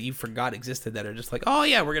canon that you forgot existed that are just like, oh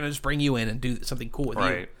yeah, we're gonna just bring you in and do something cool with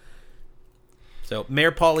you. So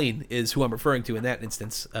Mayor Pauline is who I'm referring to in that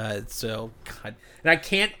instance. So God, and I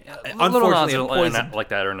can't. Unfortunately, I'm poisoned. Like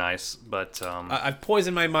that are nice, but I've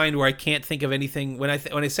poisoned my mind where I can't think of anything when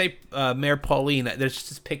I say Mayor Pauline. There's just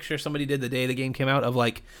this picture somebody did the day the game came out of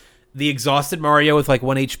like the exhausted Mario with like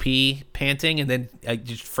 1 HP panting, and then I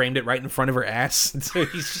just framed it right in front of her ass. And so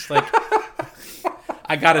he's just like.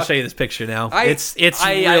 I gotta show you this picture now. It's really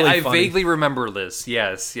funny. I vaguely remember this.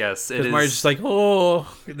 Yes. It is. Mario's just like, oh.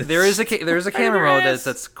 There is a camera mode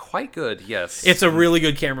that's quite good. Yes, it's a really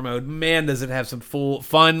good camera mode. Man, does it have some full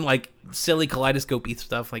fun, like silly kaleidoscope-y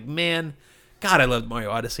stuff. Like, man, God, I love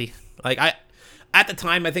Mario Odyssey. Like at the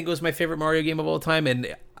time, I think it was my favorite Mario game of all time.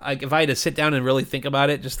 And like, if I had to sit down and really think about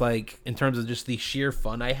it, just like in terms of just the sheer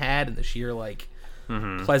fun I had and the sheer like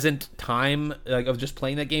pleasant time like of just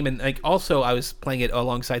playing that game, and like also I was playing it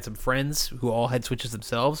alongside some friends who all had Switches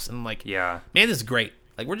themselves, and I'm like, man, this is great.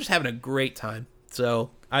 Like, we're just having a great time.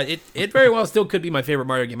 So it very well still could be my favorite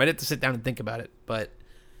Mario game. I'd have to sit down and think about it, but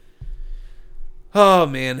oh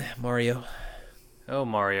man, Mario. Oh,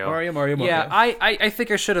 Mario. Mario. Yeah, I think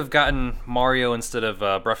I should have gotten Mario instead of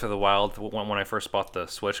Breath of the Wild when I first bought the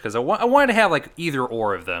Switch, because I wanted to have like either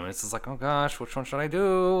or of them. It's just like, oh gosh, which one should I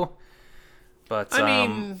do? But I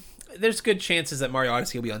mean, there's good chances that Mario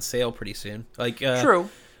Odyssey will be on sale pretty soon. Like true.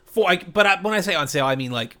 But when I say on sale, I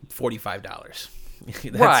mean like $45.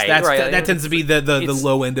 Right. That tends to be the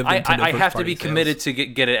low end of Nintendo. I have to be sales. committed to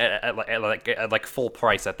get it at like full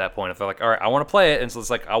price at that point. If they're like, all right, I want to play it, and so it's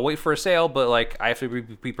like I'll wait for a sale, but like I have to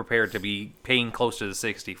be prepared to be paying close to the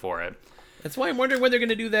 $60 for it. That's why I'm wondering when they're going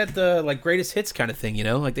to do that, like greatest hits kind of thing. You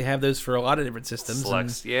know, like they have those for a lot of different systems.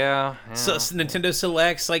 Selects, yeah. So Nintendo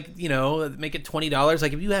Selects, like, you know, make it $20.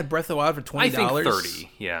 Like if you had Breath of the Wild for $20, I think $30.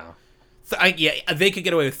 Yeah. They could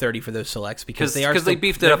get away with $30 for those selects because they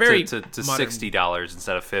beefed it up to $60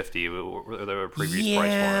 instead of $50. Their previous price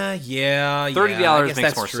point. Yeah. $30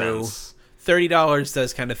 makes more sense. $30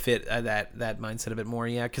 does kind of fit that mindset a bit more,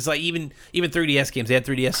 yeah. Because like even 3DS games, they had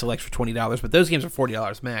 3DS Selects for $20, but those games are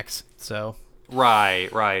 $40 max. So right,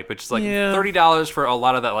 but just like $30 for a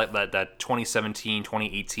lot of that like that 2017,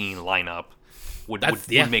 2018 lineup would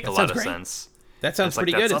make a lot of sense. That sounds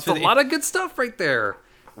pretty good. That's a lot of good stuff right there.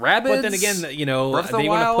 Rabbids, but then again, you know, Breath of the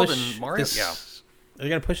Wild and Mario. They're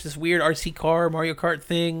gonna push this weird RC car Mario Kart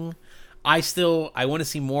thing. I want to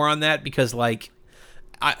see more on that because like.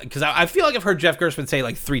 I feel like I've heard Jeff Gerstmann say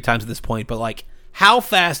like 3 times at this point, but like, how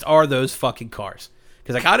fast are those fucking cars?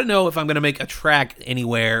 Because I gotta know if I'm gonna make a track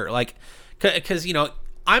anywhere, like, because you know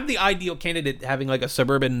I'm the ideal candidate having like a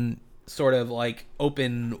suburban sort of like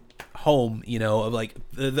open home, you know, of like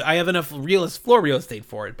I have enough floor real estate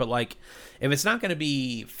for it, but like if it's not gonna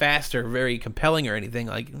be fast or very compelling or anything,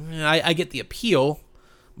 like I get the appeal,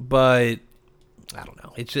 but I don't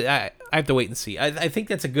know. It's just, I have to wait and see. I think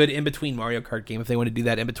that's a good in-between Mario Kart game if they want to do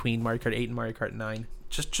that in-between Mario Kart 8 and Mario Kart 9.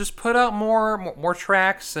 Just put out more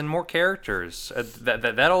tracks and more characters.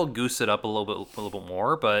 That'll goose it up a little bit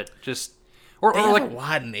more, but just... Or like a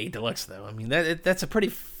lot in 8 Deluxe, though. I mean, that's a pretty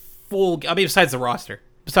full... I mean, besides the roster.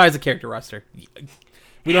 Besides the character roster.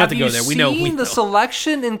 We don't have to go there. We know. The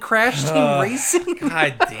selection in Crash Team Racing?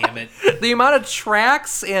 God damn it. The amount of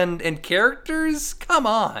tracks and characters? Come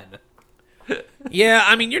on. Yeah,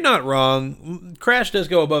 I mean, you're not wrong. Crash does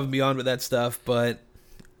go above and beyond with that stuff, but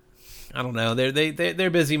I don't know. They're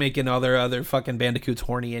busy making all their other fucking Bandicoots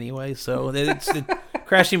horny anyway. So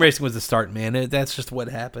Crash Team Racing was the start, man. That's just what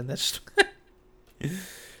happened. That's just...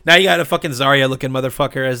 Now you got a fucking Zarya looking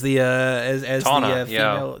motherfucker as the as Tawna, the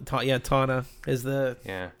female. Tawna is the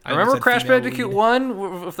I remember Crash Bandicoot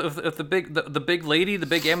 1 with the big lady, the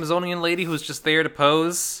big Amazonian lady who was just there to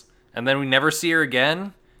pose, and then we never see her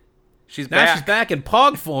again. She's back in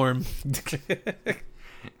Pog form.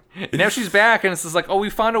 Now she's back, and it's just like, oh, we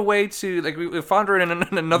found a way to like we found her in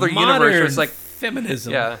another Modern universe. Where it's like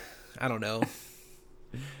feminism. Yeah, I don't know.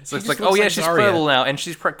 So it's like, oh yeah, she's playable now, and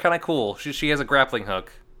she's kind of cool. She has a grappling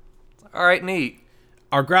hook. All right, neat.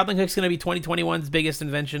 Our grappling hook's going to be 2021's biggest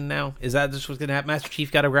invention now? Is that just what's going to happen? Master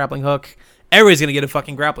Chief got a grappling hook. Everybody's going to get a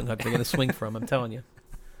fucking grappling hook. They're going to swing from. I'm telling you.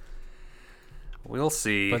 We'll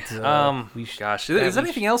see. But, gosh, is there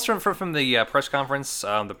anything else from the press conference?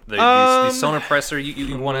 The Sony presser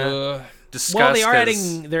you want to discuss? Well,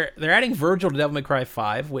 they're adding Virgil to Devil May Cry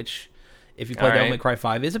 5, which if you play Devil May Cry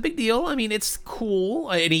 5 is a big deal. I mean, it's cool,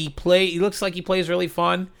 and he looks like he plays really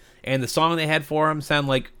fun. And the song they had for him sound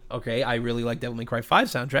like, okay, I really like Devil May Cry 5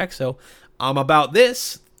 soundtrack, so I'm about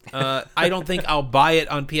this. I don't think I'll buy it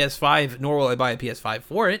on PS5, nor will I buy a PS5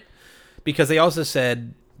 for it, because they also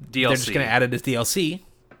said DLC. They're just going to add it as DLC.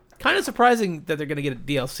 Kind of surprising that they're going to get a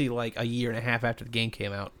DLC like a year and a half after the game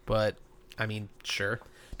came out, but I mean, sure.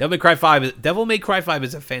 Devil May Cry 5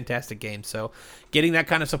 is a fantastic game, so getting that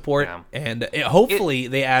kind of support, and hopefully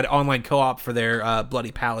they add online co-op for their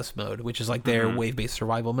Bloody Palace mode, which is like their wave-based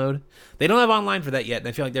survival mode. They don't have online for that yet, and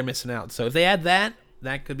I feel like they're missing out. So if they add that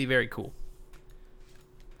could be very cool.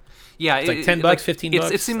 Yeah, it's like $10, like,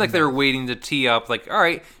 $15. It seemed like they were waiting to tee up, like, all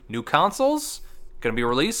right, new consoles going to be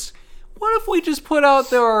released. What if we just put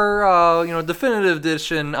out their, definitive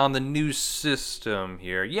edition on the new system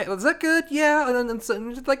here? Yeah, is that good? Yeah,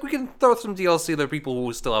 and like we can throw some DLC to people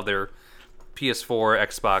who still have their PS4,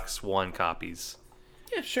 Xbox One copies.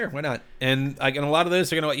 Yeah, sure, why not? And like, and a lot of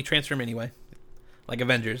those are gonna let you transfer them anyway. like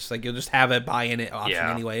Avengers. Like you'll just have a buy-in option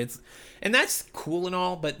anyway. And that's cool and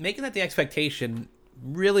all, but making that the expectation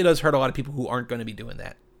really does hurt a lot of people who aren't going to be doing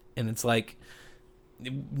that. And it's like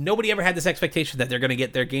nobody ever had this expectation that they're going to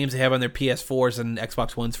get their games they have on their PS4s and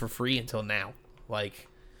Xbox Ones for free until now. Like,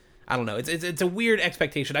 I don't know. It's a weird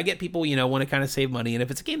expectation. I get people, want to kind of save money, and if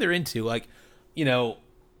it's a game they're into, like,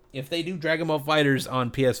 if they do Dragon Ball FighterZ on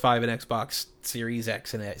PS5 and Xbox Series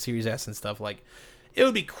X and Series S and stuff, like, it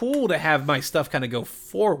would be cool to have my stuff kind of go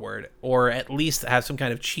forward, or at least have some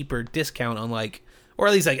kind of cheaper discount on, like, or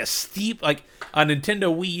at least like a steep, like a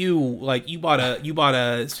Nintendo Wii U, like you bought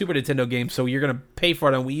a Super Nintendo game, so you're gonna pay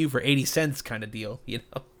for it on Wii U for 80 cents kind of deal,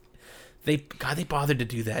 They bothered to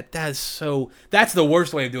do that. That's the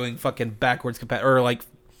worst way of doing fucking backwards or like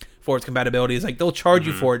forwards compatibility. Is like they'll charge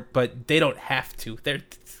you for it, but they don't have to. They're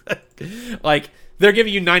like they're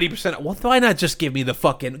giving you 90%. Well, why not just give me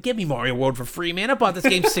Mario World for free, man? I bought this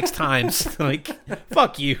game 6 times. Like,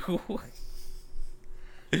 fuck you. God.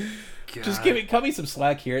 Just cut me some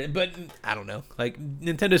slack here. But I don't know. Like,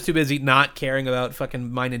 Nintendo's too busy not caring about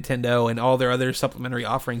fucking My Nintendo and all their other supplementary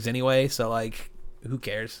offerings anyway. So like, who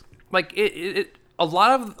cares? Like a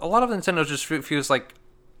lot of Nintendo just feels like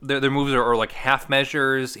their moves are like half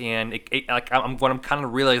measures, and what I'm kind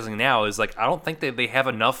of realizing now is like I don't think that they have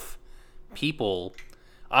enough people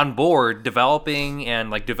on board developing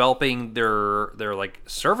their like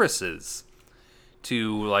services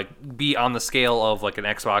to like be on the scale of like an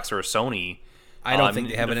Xbox or a Sony. I don't think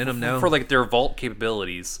they have it in them now for like their vault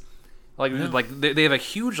capabilities. Like they have a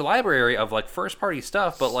huge library of like first party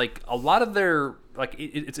stuff, but like a lot of their like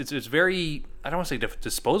it's very, I don't want to say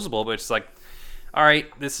disposable, but it's like, all right,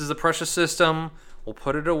 this is a precious system. We'll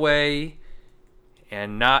put it away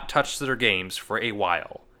and not touch their games for a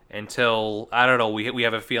while until, I don't know, we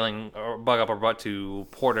have a feeling or bug up our butt to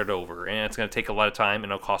port it over, and it's going to take a lot of time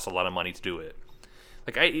and it'll cost a lot of money to do it.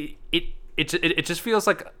 Like it just feels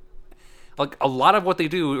like a lot of what they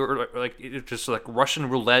do, or like it's just like Russian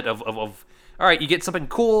roulette of all right, you get something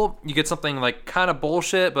cool, you get something like kind of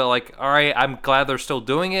bullshit, but like, all right, I'm glad they're still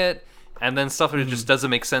doing it, and then stuff that just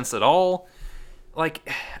doesn't make sense at all. Like,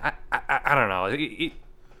 I don't know.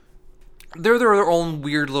 They're their own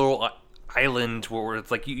weird little island where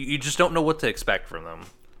it's like you just don't know what to expect from them.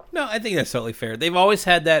 No, I think that's totally fair. They've always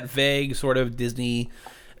had that vague sort of Disney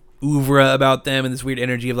oeuvre about them, and this weird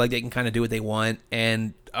energy of like they can kind of do what they want,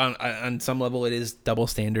 and on some level it is double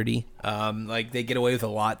standardy. Like they get away with a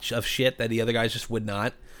lot of shit that the other guys just would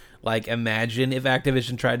not. Like, imagine if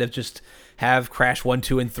Activision tried to just have Crash 1,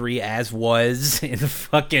 2, and 3 as was in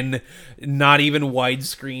fucking not even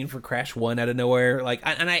widescreen for Crash 1 out of nowhere. Like,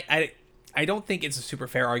 I don't think it's a super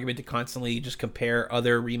fair argument to constantly just compare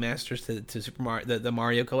other remasters to Super Mario, the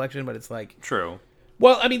Mario collection, but it's like, true.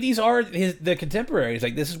 Well, I mean, these are the contemporaries.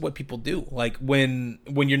 Like, this is what people do. Like, when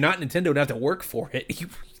you're not Nintendo and have to work for it, you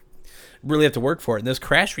really have to work for it. And those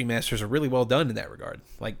Crash remasters are really well done in that regard.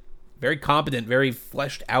 Like, very competent, very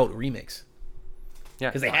fleshed out remakes. Yeah,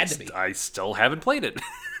 because they had to be. I still haven't played it.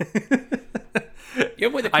 You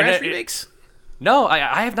haven't played the Crash remakes? No,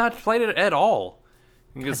 I have not played it at all.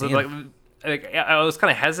 Because like I was kind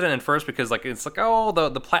of hesitant at first because like it's like, oh,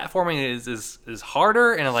 the platforming is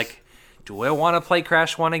harder, and I'm like, do I want to play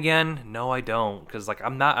Crash 1 again? No, I don't, because like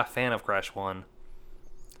I'm not a fan of Crash 1.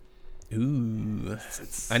 Ooh,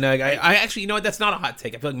 I know. I actually, you know what? That's not a hot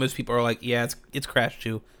take. I feel like most people are like, yeah, it's Crash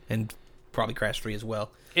 2 and probably Crash 3 as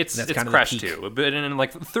well. It's Crash 2, but in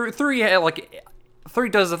like 3 like 3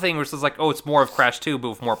 does the thing where it's like, oh, it's more of Crash 2 but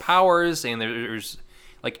with more powers, and there's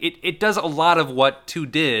like it does a lot of what 2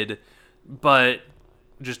 did, but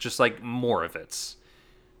just like more of it.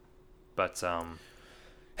 But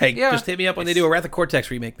hey, yeah, just hit me up when they do a Wrath of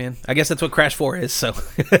Cortex remake, man. I guess that's what Crash 4 is, so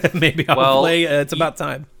maybe I'll play. It's about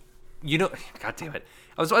time. You know, God damn it.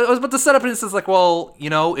 I was about to set up and it says like, well, you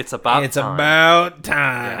know, it's about time. It's about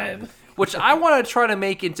time. Yeah. Which I want to try to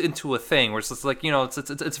make into a thing where it's just like, you know,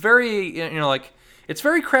 it's very, you know, like, it's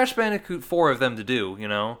very Crash Bandicoot 4 of them to do, you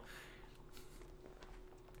know?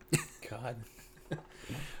 God.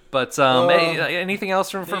 But anything else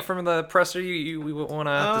from the presser you want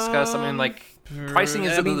to discuss? I mean, like, pricing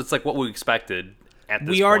is it's like what we expected at this point.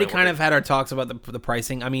 We already kind of had our talks about the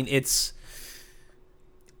pricing. I mean,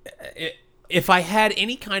 if I had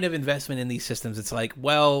any kind of investment in these systems, it's like,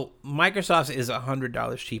 well, Microsoft's is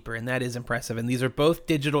 $100 cheaper, and that is impressive. And these are both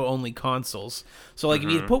digital-only consoles. So, like,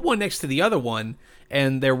 if you put one next to the other one,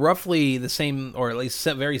 and they're roughly the same, or at least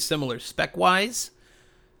very similar spec-wise,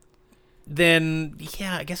 then,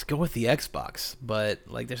 yeah, I guess go with the Xbox. But,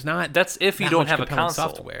 like, there's not... That's if you don't have a console.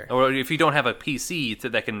 Software. Or if you don't have a PC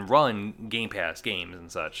that can run Game Pass games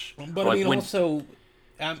and such. But, I mean, also,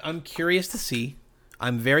 I'm curious to see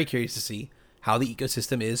I'm very curious to see how the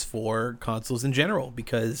ecosystem is for consoles in general,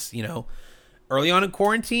 because, early on in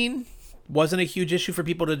quarantine wasn't a huge issue for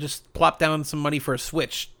people to just plop down some money for a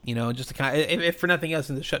Switch, just to kind of, if for nothing else,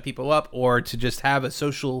 than to shut people up or to just have a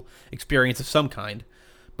social experience of some kind.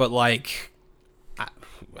 But like,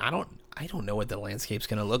 I don't know what the landscape's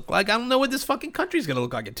gonna look like. I don't know what this fucking country's gonna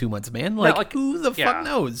look like in 2 months, man. Like who the fuck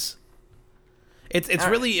knows? It's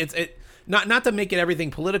really not to make it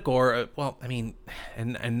everything political, or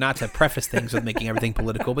and not to preface things with making everything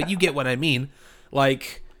political, but you get what I mean.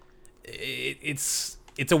 Like, it's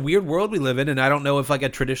a weird world we live in, and I don't know if like a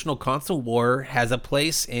traditional console war has a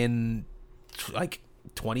place in like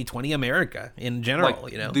 2020 America in general.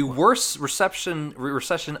 The worst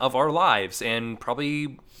recession of our lives, and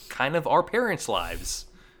probably kind of our parents' lives.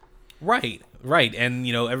 Right,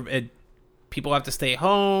 and people have to stay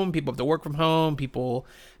home. People have to work from home. People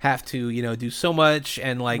have to, do so much,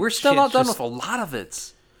 and like we're still not done with a lot of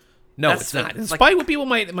it. No, it's not. Despite what people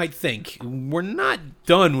might think, we're not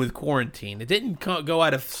done with quarantine. It didn't go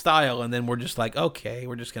out of style, and then we're just like, okay,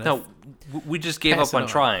 we're just gonna. No, we just gave up on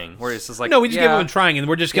trying. Where it's just like, no, we just gave up on trying, and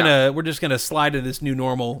we're just gonna slide into this new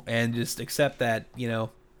normal and just accept that,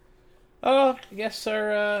 I guess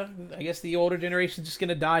the older generation's just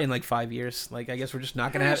gonna die in like 5 years. Like, I guess we're just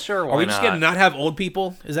not gonna have. Sure, are we just gonna not have old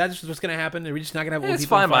people? Is that just what's gonna happen? Are we just not gonna have old people? It's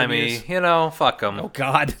fine by years? me. Fuck them. Oh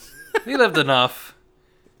God, we lived enough.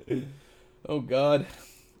 Oh God.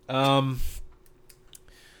 Yeah,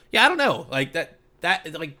 I don't know. Like that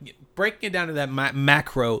like breaking it down to that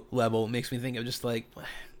macro level makes me think of just like,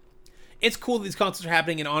 it's cool that these consoles are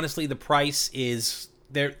happening, and honestly, the price is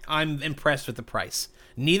there. I'm impressed with the price.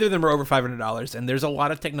 Neither of them are over $500, and there's a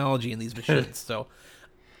lot of technology in these machines, so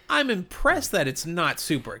I'm impressed that it's not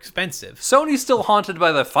super expensive. Sony's still haunted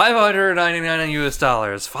by the $599 US.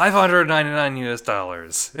 $599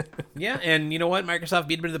 US. Yeah, and you know what? Microsoft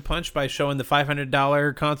beat them to the punch by showing the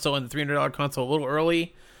 $500 console and the $300 console a little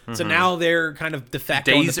early. Mm-hmm. So now they're kind of de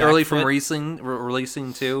facto days early from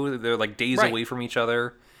releasing too. They're like days away from each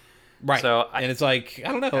other. Right. So and it's like,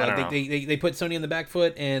 I don't know. They put Sony on the back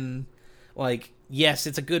foot, and like, yes,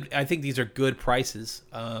 it's a good. I think these are good prices.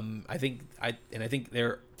 I think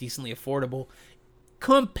they're decently affordable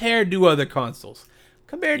compared to other consoles.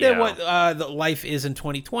 Compared to what the life is in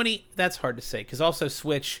 2020, that's hard to say, because also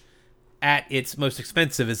Switch at its most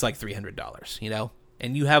expensive is like $300.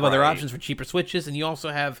 And you have other options for cheaper Switches, and you also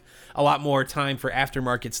have a lot more time for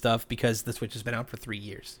aftermarket stuff because the Switch has been out for 3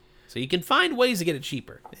 years. So you can find ways to get it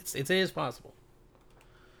cheaper. It is possible.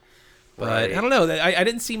 But I don't know. I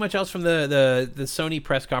didn't see much else from the Sony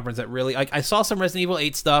press conference that really. Like, I saw some Resident Evil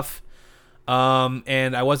 8 stuff,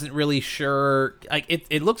 and I wasn't really sure. Like,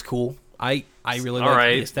 it looks cool. I really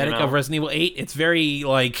like the aesthetic of Resident Evil 8. It's very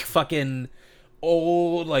like fucking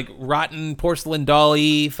old, like rotten porcelain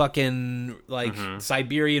dolly, fucking like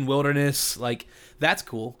Siberian wilderness. Like, that's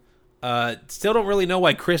cool. Still don't really know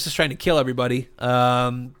why Chris is trying to kill everybody.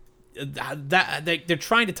 They're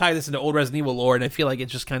trying to tie this into old Resident Evil lore, and I feel like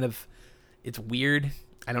it's just kind of. It's weird.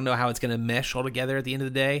 I don't know how it's going to mesh all together at the end of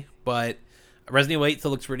the day, but Resident Evil 8 still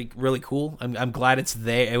looks really, really cool. I'm glad it's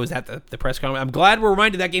there. It was at the press conference. I'm glad we're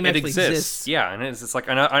reminded that game actually exists. Yeah, and it's like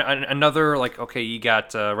another, like, okay, you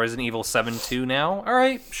got Resident Evil 7 2 now. All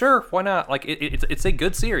right, sure, why not? Like, it's a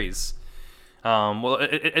good series.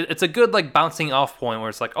 It's a good, like, bouncing off point where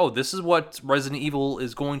it's like, oh, this is what Resident Evil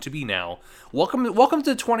is going to be now. Welcome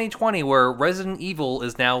to 2020, where Resident Evil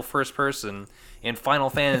is now first person and Final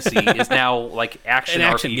Fantasy is now like action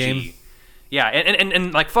RPG game. Yeah,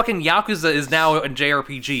 and like fucking Yakuza is now a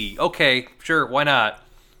JRPG. Okay, sure, why not?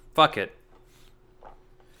 Fuck it.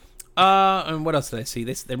 And what else did I see?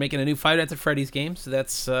 They're making a new Five Nights at Freddy's game, so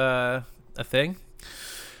that's a thing.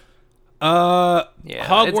 Yeah,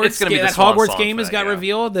 Hogwarts. It's gonna be that Hogwarts game has got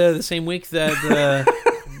revealed the same week that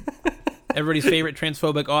everybody's favorite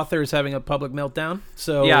transphobic author is having a public meltdown.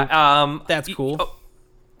 So yeah, that's cool.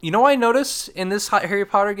 You know what I noticed in this Harry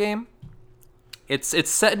Potter game? It's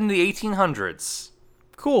set in the 1800s.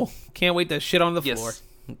 Cool. Can't wait to shit on the floor.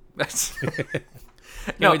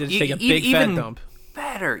 No, wait to take a big fat dump.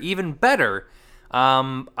 Even better.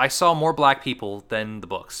 I saw more black people than in the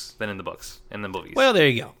books and the movies. Well, there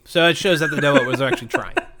you go. So it shows that the Noah was actually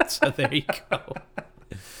trying. So there you go.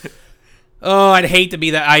 Oh, I'd hate to be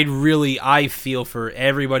that. I feel for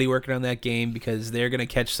everybody working on that game, because they're going to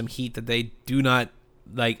catch some heat that they do not,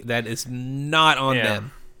 like, that is not on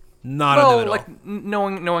them. Not on them at like, all.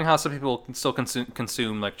 Knowing how some people can still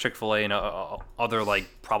consume like Chick-fil-A and other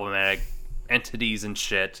like problematic entities and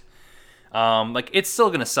shit, like, it's still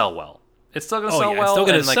going to sell well. It's still going to sell well. It's still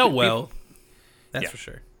going to sell well. That's for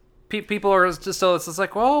sure. people are just so it's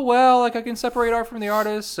like, well, like I can separate art from the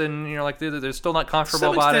artist, and like they're still not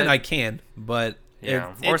comfortable about it. I can, but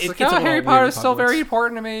yeah, or it's like, Harry Potter is still very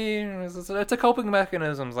important to me. It's a coping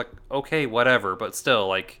mechanism. It's like, okay, whatever, but still,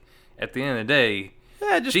 like at the end of the day.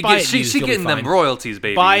 Yeah, just she's getting them royalties,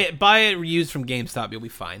 baby. Buy it used from GameStop, you'll be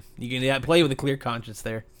fine. You can play with a clear conscience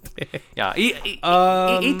there. Yeah,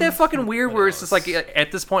 ain't that fucking weird? Where it's just like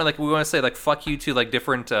at this point, like we want to say like fuck you to like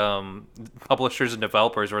different publishers and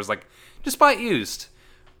developers, where it's like just buy it used.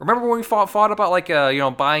 Remember when we fought about like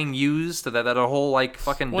buying used that whole like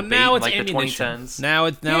fucking debate now in it's like the 2010s. Now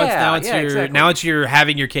it's you're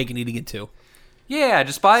having your cake and eating it too. Yeah,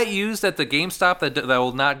 just buy it used at the GameStop that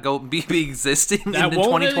will not be existing in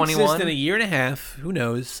 2021. Exist in a year and a half. Who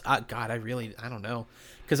knows? God, I don't know.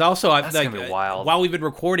 Because also, That's gonna be wild. While we've been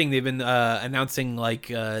recording, they've been announcing like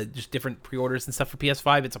just different pre-orders and stuff for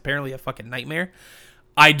PS5. It's apparently a fucking nightmare.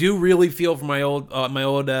 I do really feel for my old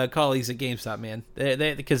colleagues at GameStop, man.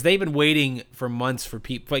 Because they've been waiting for months for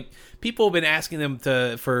people. Like people have been asking them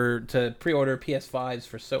to pre-order PS5s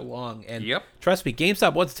for so long, and trust me,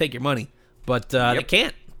 GameStop wants to take your money. But they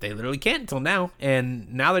can't. They literally can't until now.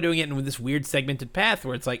 And now they're doing it in this weird segmented path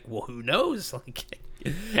where it's like, well, who knows? Like,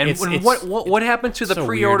 what happened to the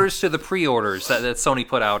pre-orders that Sony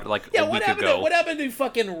put out like a week ago? What happened to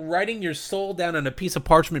fucking writing your soul down on a piece of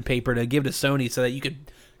parchment paper to give to Sony so that you could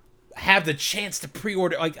have the chance to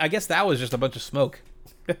pre-order? Like, I guess that was just a bunch of smoke.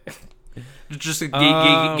 Just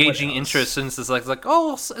gauging interest, since it's like,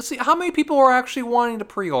 oh, let's see how many people are actually wanting to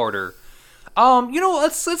pre-order.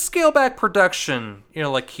 Let's scale back production.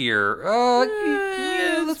 Like here.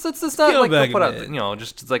 Let's not like put out.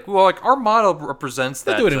 Just like like our model represents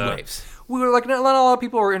that. Do it in waves. We were like not a lot of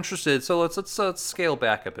people are interested, so let's scale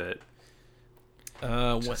back a bit.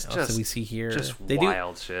 What else do we see here? Just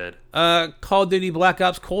wild shit. Call of Duty Black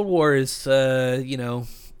Ops Cold War is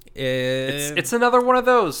it's another one of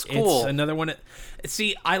those. Cool. It's another one.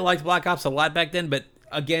 See, I liked Black Ops a lot back then, but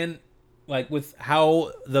again. Like, with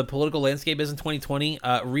how the political landscape is in 2020,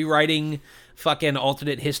 rewriting fucking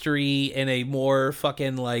alternate history in a more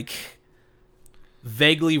fucking, like,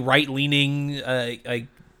 vaguely right-leaning,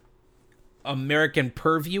 American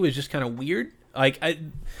purview is just kind of weird. Like,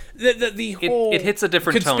 the whole... It hits a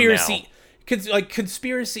different tone now.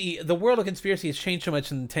 Conspiracy, the world of conspiracy has changed so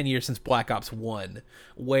much in the 10 years since Black Ops 1,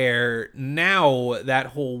 where now that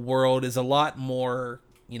whole world is a lot more...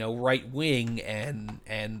 right wing and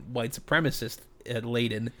white supremacist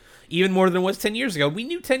laden, even more than it was 10 years ago. We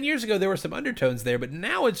knew 10 years ago there were some undertones there, but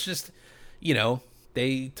now it's just,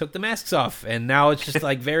 they took the masks off, and now it's just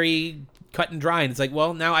like very cut and dry. And it's like,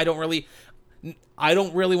 well, now I don't really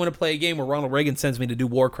want to play a game where Ronald Reagan sends me to do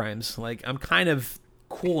war crimes. Like, I'm kind of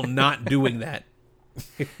cool not doing that.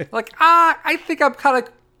 Like, I think I'm kind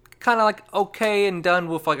of like okay and done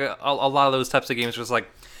with like a lot of those types of games. Just like.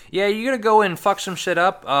 Yeah, you're gonna go and fuck some shit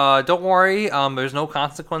up. Don't worry. There's no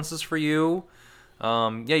consequences for you.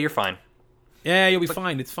 Yeah, you're fine. Yeah, you'll be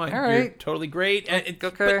fine. It's fine. All right. You're totally great.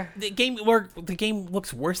 Okay. But the game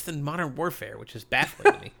looks worse than Modern Warfare, which is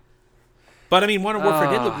baffling to me. But I mean, Modern Warfare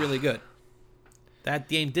did look really good. That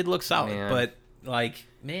game did look solid. Man. But like,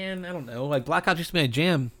 man, I don't know. Like Black Ops used to be a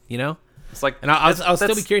jam, It's like, and I'll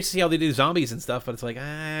still be curious to see how they do zombies and stuff. But it's like,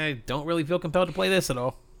 I don't really feel compelled to play this at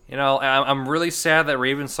all. I'm really sad that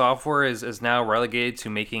Raven Software is now relegated to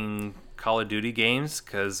making Call of Duty games,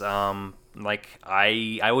 because I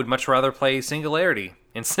would much rather play Singularity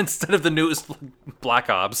instead of the newest Black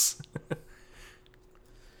Ops.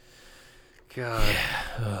 God.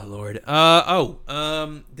 Oh, Lord.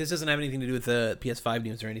 This doesn't have anything to do with the PS5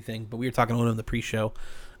 news or anything, but we were talking on the pre-show.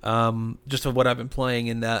 Just of what I've been playing,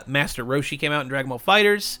 and Master Roshi came out in Dragon Ball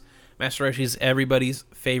FighterZ. Master Roshi's everybody's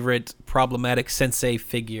favorite problematic sensei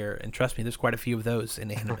figure, and trust me, there's quite a few of those in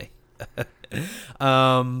anime.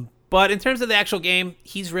 But in terms of the actual game,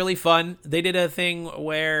 he's really fun. They did a thing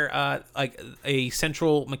where like a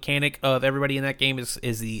central mechanic of everybody in that game is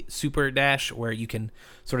the super dash, where you can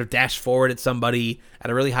sort of dash forward at somebody at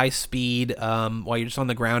a really high speed while you're just on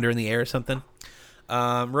the ground or in the air or something.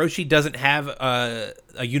 Roshi doesn't have a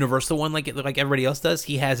universal one like everybody else does.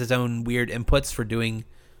 He has his own weird inputs for doing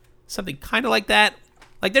something kind of like that.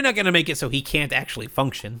 Like, they're not going to make it so he can't actually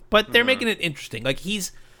function, but they're making it interesting. Like,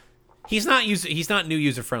 he's not new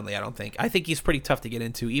user friendly, I don't think. I think he's pretty tough to get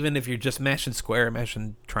into, even if you're just mashing square or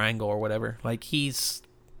mashing triangle or whatever. Like, he's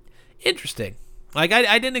interesting. Like,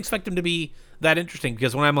 I didn't expect him to be that interesting,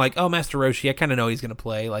 because when I'm like, oh, Master Roshi, I kind of know he's going to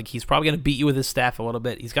play. Like, he's probably going to beat you with his staff a little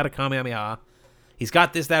bit. He's got a Kamehameha. He's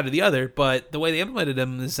got this, that, or the other, but the way they implemented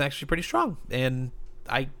him is actually pretty strong, and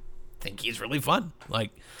I think he's really fun.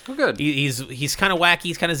 Like, good. He's kind of wacky.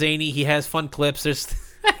 He's kind of zany. He has fun clips. There's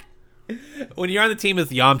When you're on the team with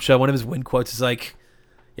Yamcha, one of his win quotes is like,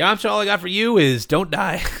 Yamcha, all I got for you is don't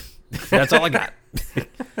die. That's all I got.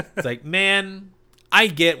 It's like, man, I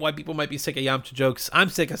get why people might be sick of Yamcha jokes. I'm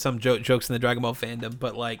sick of some jokes in the Dragon Ball fandom,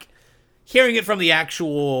 but like hearing it from the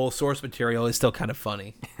actual source material is still kind of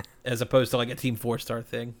funny, as opposed to like a Team 4-star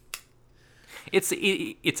thing. It's I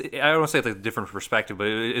don't want to say it's like a different perspective, but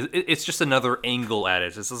it's just another angle at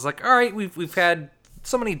it. It's just like, all right, we've had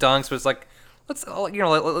so many dunks, but it's like let's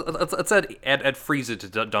add Frieza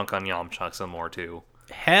to dunk on Yamcha some more too.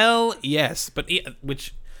 Hell yes, but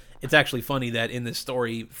which it's actually funny that in this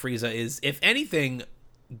story, Frieza is, if anything,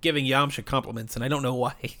 giving Yamcha compliments, and I don't know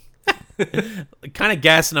why. Kind of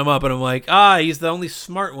gassing him up, and I'm like, he's the only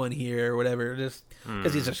smart one here, or whatever, just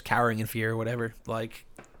because he's just cowering in fear, or whatever. Like,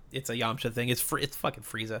 it's a Yamcha thing. It's fucking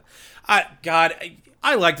Frieza.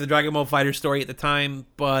 I liked the Dragon Ball Fighter story at the time,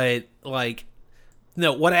 but like,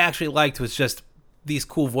 no, what I actually liked was just these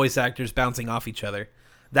cool voice actors bouncing off each other.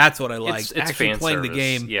 That's what I liked. It's actually playing the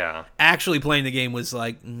game. Yeah. Actually playing the game was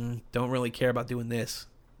like, don't really care about doing this.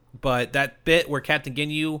 But that bit where Captain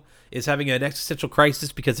Ginyu is having an existential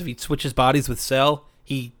crisis because if he switches bodies with Cell,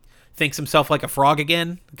 he thinks himself like a frog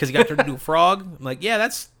again because he got turned into a frog. I'm like, yeah,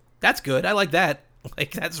 that's good. I like that.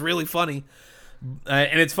 Like, that's really funny.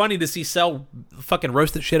 And it's funny to see Cell fucking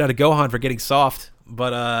roast the shit out of Gohan for getting soft.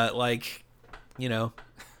 But like, you know.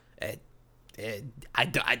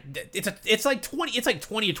 It's like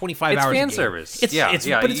 20 or 25 hours. It's fan service. But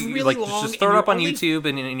it's really like, long. Just throw it up on YouTube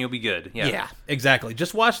and you'll be good. Yeah, exactly.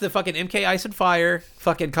 Just watch the fucking MK Ice and Fire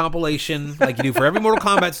fucking compilation like you do for every Mortal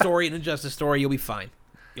Kombat story and Injustice story. You'll be fine.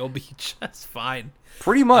 You'll be just fine.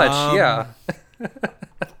 Pretty much, yeah.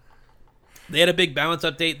 They had a big balance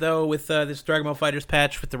update though with this Dragon Ball FighterZ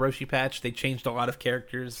patch, with the Roshi patch. They changed a lot of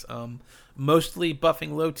characters, mostly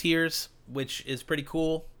buffing low tiers, which is pretty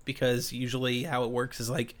cool. Because usually how it works is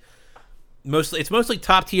like it's mostly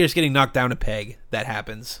top tiers getting knocked down a peg that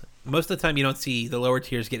happens. Most of the time you don't see the lower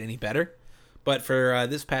tiers get any better. But for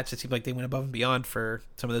this patch, it seemed like they went above and beyond for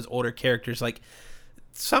some of those older characters. Like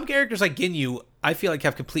some characters like Ginyu, I feel like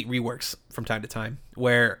have complete reworks from time to time.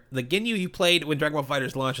 Where the Ginyu you played when Dragon Ball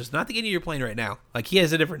FighterZ launched is not the Ginyu you're playing right now. Like he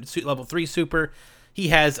has a different level 3 super. He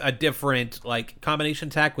has a different like combination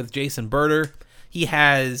attack with Jason Birder. He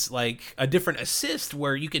has, like, a different assist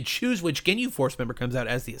where you can choose which Ginyu Force member comes out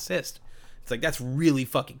as the assist. It's like, that's really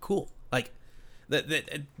fucking cool. Like,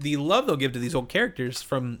 the love they'll give to these old characters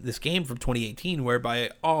from this game from 2018, where by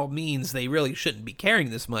all means they really shouldn't be caring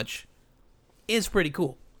this much, is pretty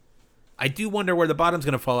cool. I do wonder where the bottom's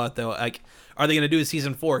going to fall out, though. Like, are they going to do a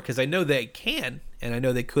Season 4? Because I know they can, and I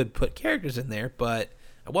know they could put characters in there, but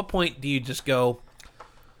at what point do you just go,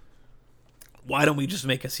 why don't we just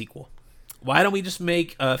make a sequel? Why don't we just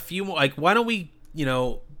make a few more? Like, why don't we,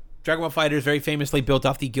 Dragon Ball FighterZ very famously built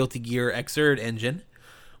off the Guilty Gear Xrd engine.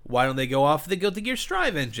 Why don't they go off the Guilty Gear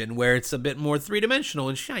Strive engine, where it's a bit more three-dimensional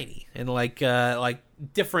and shiny, and like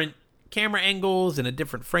different camera angles and a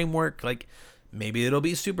different framework? Like, maybe it'll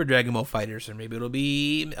be Super Dragon Ball FighterZ, or maybe it'll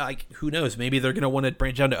be, like, who knows? Maybe they're going to want to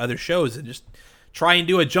branch out to other shows and just try and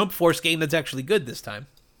do a Jump Force game that's actually good this time.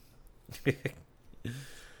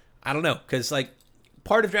 I don't know, because, like,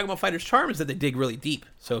 part of Dragon Ball FighterZ charm is that they dig really deep.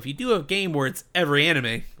 So if you do a game where it's every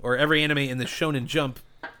anime, or every anime in the Shonen Jump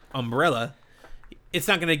umbrella, it's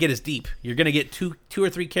not going to get as deep. You're going to get two or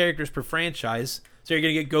three characters per franchise. So you're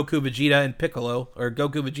going to get Goku, Vegeta, and Piccolo, or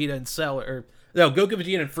Goku, Vegeta, and Cell, or no, Goku,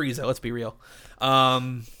 Vegeta, and Frieza. Let's be real.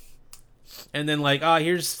 And then like,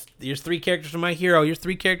 here's 3 characters from My Hero. Here's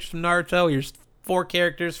 3 characters from Naruto. Here's 4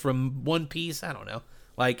 characters from One Piece. I don't know.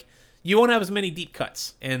 Like, you won't have as many deep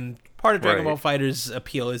cuts, and part of Dragon Ball FighterZ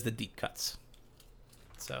appeal is the deep cuts.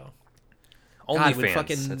 So,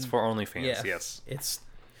 OnlyFans. It's for OnlyFans. Yeah, yes, it's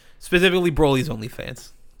specifically Broly's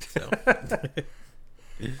OnlyFans. So,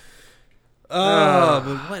 but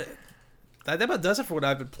what? That about does it for what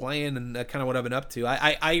I've been playing and kind of what I've been up to.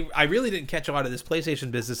 I really didn't catch a lot of this PlayStation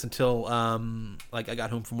business until like I got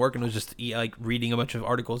home from work and was just like reading a bunch of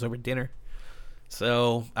articles over dinner.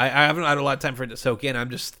 So I haven't had a lot of time for it to soak in. I'm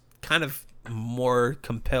just kind of more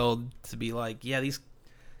compelled to be like, yeah, these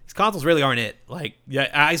consoles really aren't it. Like, yeah,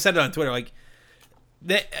 I said it on Twitter. Like,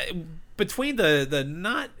 between the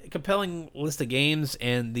not compelling list of games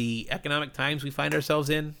and the economic times we find ourselves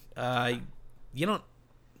in, they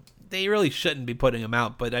really shouldn't be putting them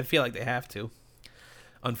out, but I feel like they have to.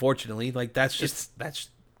 Unfortunately, like that's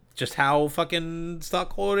just how fucking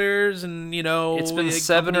stockholders and it's been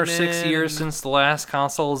 7 or 6 years since the last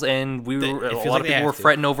consoles, and a lot of people were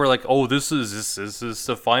fretting over like, oh, this is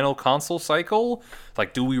the final console cycle.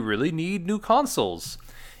 Like, do we really need new consoles?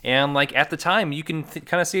 And like at the time, you can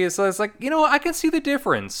kind of see it. So it's like, I can see the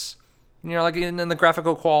difference. You know, like in the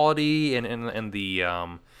graphical quality and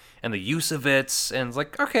the use of it, and it's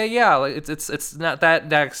like, okay, yeah, like it's not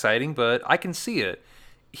that exciting, but I can see it.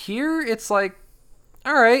 Here, it's like,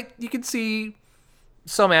 all right, you can see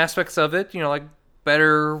some aspects of it, you know, like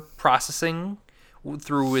better processing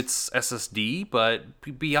through its SSD, but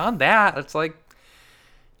beyond that, it's like,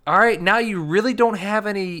 all right, now you really don't have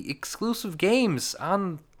any exclusive games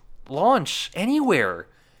on launch anywhere.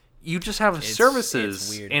 You just have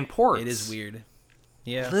services and ports. It is weird.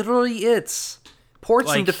 Yeah. Literally, it's ports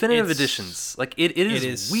like, and definitive editions. Like, it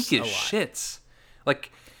is weak as shit.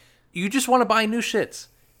 Like, you just want to buy new shits.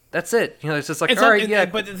 That's it. You know, it's just like, all right, yeah.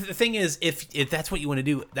 But the thing is, if that's what you want to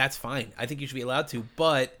do, that's fine. I think you should be allowed to,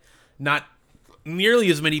 but not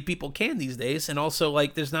nearly as many people can these days. And also,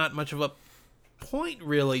 like, there's not much of a point,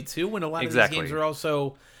 really, to when a lot of these games are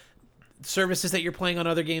also services that you're playing on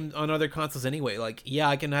other consoles anyway. Like, yeah,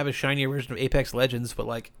 I can have a shinier version of Apex Legends, but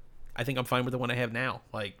like, I think I'm fine with the one I have now.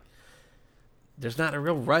 Like, there's not a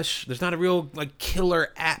real rush. There's not a real like killer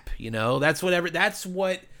app, you know? That's what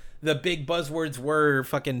the big buzzwords were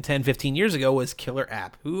fucking 10, 15 years ago was killer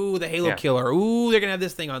app. Ooh, the Halo killer. Ooh, they're going to have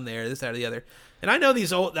this thing on there, this, that, or the other. And I know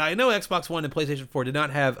Xbox One and PlayStation 4 did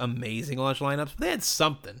not have amazing launch lineups, but they had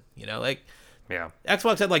something, you know? Like, yeah.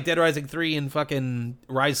 Xbox had like Dead Rising 3 and fucking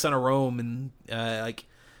Rise Son of Rome and like,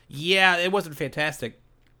 yeah, it wasn't fantastic.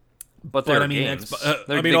 But I mean, games.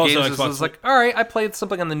 Xbox was like, all right, I played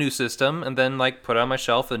something on the new system and then like put it on my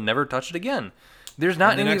shelf and never touched it again. There's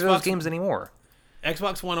not any of those games anymore.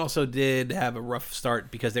 Xbox One also did have a rough start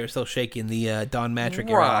because they were still shaking the Don Matrick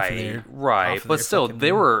era off of their, right. But still,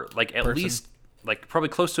 they were like at least like probably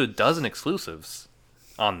close to a dozen exclusives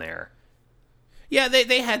on there. Yeah,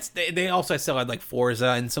 they also still had like Forza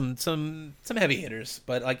and some heavy hitters,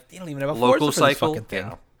 but like they don't even have a local Forza for this fucking thing.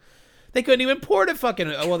 Yeah. They couldn't even port a fucking.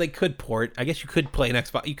 Well, they could port. I guess you could play an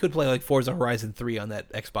Xbox. You could play like Forza Horizon 3 on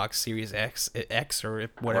that Xbox Series X or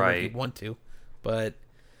whatever if you want to, but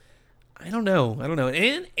I don't know.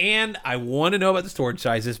 And I want to know about the storage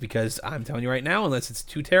sizes because I'm telling you right now, unless it's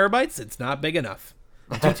 2 terabytes, it's not big enough.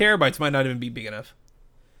 2 terabytes might not even be big enough.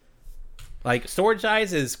 Like, storage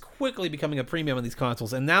size is quickly becoming a premium on these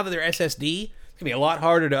consoles, and now that they're SSD, it's going to be a lot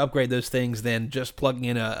harder to upgrade those things than just plugging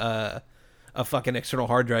in a fucking external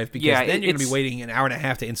hard drive, because then you're going to be waiting an hour and a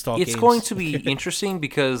half to install games. It's going to be interesting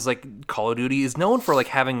because, like, Call of Duty is known for, like,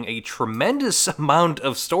 having a tremendous amount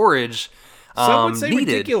of storage Some would say needed.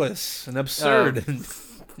 Ridiculous and absurd and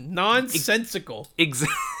nonsensical.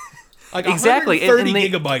 Like exactly, 130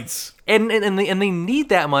 gigabytes. And they need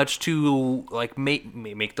that much to like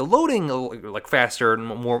make the loading like faster and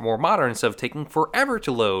more modern instead of taking forever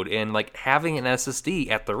to load. And like having an SSD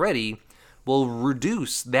at the ready will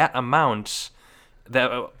reduce that amount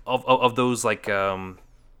that of those like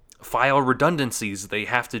file redundancies they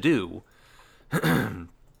have to do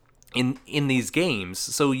in these games.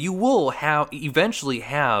 So you will eventually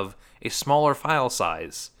have a smaller file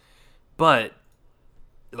size, but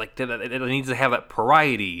like it needs to have that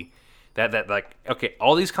variety that like, okay,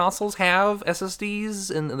 all these consoles have SSDs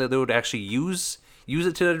and they would actually use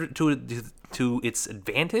it to its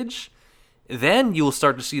advantage. Then you'll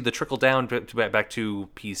start to see the trickle down back to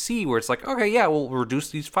PC, where it's like, okay, yeah, we'll reduce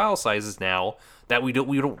these file sizes now that we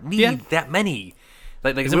don't need that many.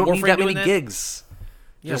 Like we don't need that many gigs.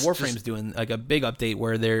 Yeah, Warframe's doing like a big update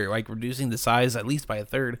where they're like reducing the size at least by a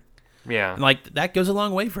third. Yeah, and like that goes a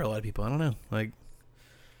long way for a lot of people. I don't know, like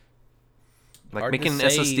making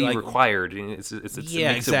SSD required. It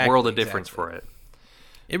makes a world of difference for it.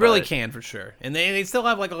 It really can, for sure. And they still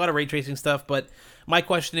have like a lot of ray tracing stuff. But my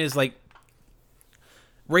question is, like,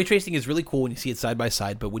 ray tracing is really cool when you see it side by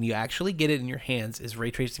side, but when you actually get it in your hands, is ray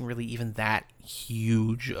tracing really even that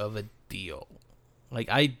huge of a deal? Like,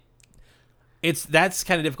 that's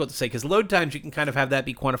kind of difficult to say, because load times, you can kind of have that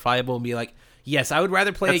be quantifiable and be like, yes, I would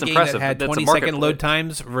rather play a game that had 20-second load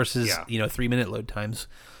times versus 3-minute load times.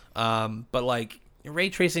 But like ray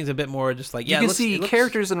tracing is a bit more just like, you can see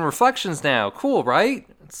characters and reflections now. Cool, right?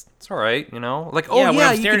 It's all right, you know. Like,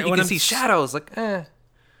 you can see shadows. Like,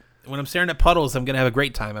 when I'm staring at puddles, I'm gonna have a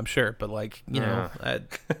great time, I'm sure. But like, you know,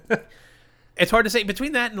 it's hard to say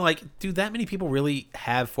between that and like, do that many people really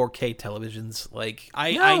have 4K televisions? Like,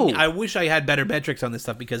 I wish I had better metrics on this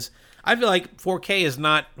stuff, because I feel like 4K is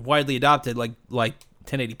not widely adopted like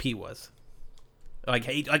 1080p was, like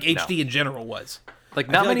HD in general was. Like,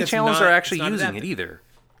 not many channels are actually using it either.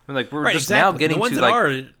 I mean, like, we're just now getting to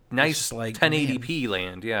like nice like 1080p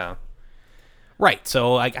land, yeah. Right.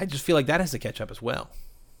 So I just feel like that has to catch up as well.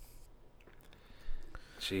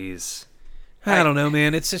 Jeez. I don't know,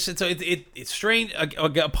 man. It's just it's strange. A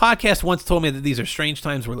podcast once told me that these are strange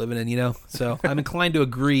times we're living in, you know. So I'm inclined to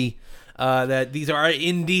agree. that these are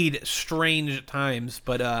indeed strange times.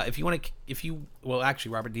 But if you want to, well,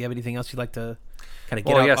 actually, Robert, do you have anything else you'd like to kind of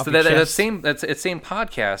get off so your that chest? same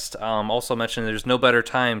podcast also mentioned there's no better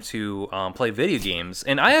time to play video games,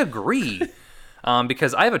 and I agree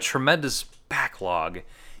because I have a tremendous backlog.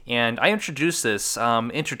 And I introduced this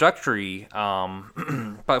introductory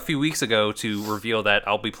about a few weeks ago to reveal that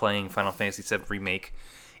I'll be playing Final Fantasy VII Remake.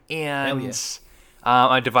 And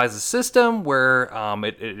I devised a system where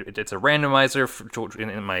it's a randomizer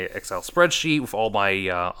in my Excel spreadsheet with all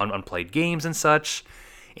my unplayed games and such.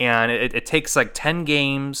 And it takes like 10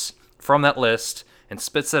 games from that list and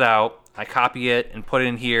spits it out. I copy it and put it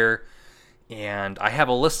in here. And I have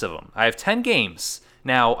a list of them. I have 10 games.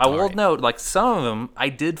 Now, I will note, like, some of them I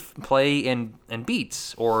did play and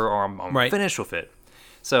beat, or I'm finished with it.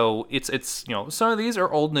 So it's some of these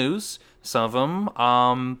are old news. Some of them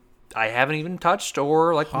I haven't even touched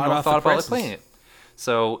or thought about playing it.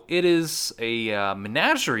 So it is a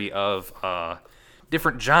menagerie of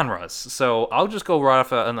different genres. So I'll just go right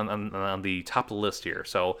off on the top of the list here.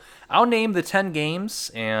 So I'll name the 10 games,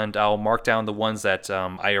 and I'll mark down the ones that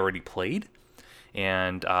I already played.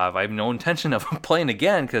 And I have no intention of playing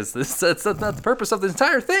again because that's not the purpose of the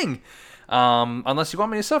entire thing, unless you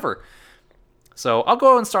want me to suffer. So I'll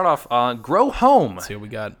go and start off. Grow Home. Let's see what we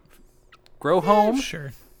got. Grow Home.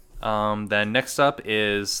 Sure. Then next up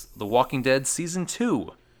is The Walking Dead Season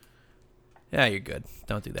 2. Yeah, you're good.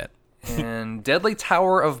 Don't do that. And Deadly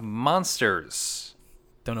Tower of Monsters.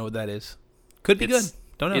 Don't know what that is. Could be good.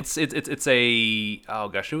 Don't know. It's a it's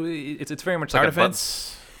very much Tower like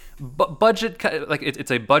defense. Budget, like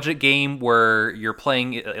it's a budget game where you're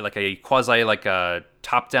playing like a quasi like a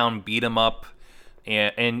top-down beat 'em up,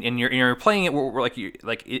 and you're playing it where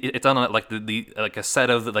it's on like the like a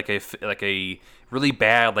set of like a really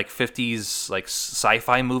bad like 50s like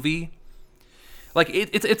sci-fi movie. Like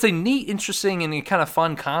it's a neat, interesting, and kind of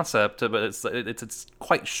fun concept, but it's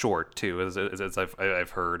quite short too, as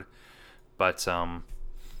I've heard, but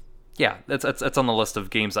yeah, that's on the list of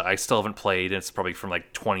games that I still haven't played, and it's probably from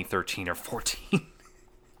like 2013 or 14.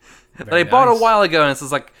 That I bought a while ago, and it's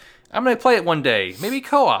just like, I'm going to play it one day. Maybe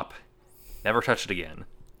co-op. Never touch it again.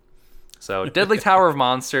 So, Deadly Tower of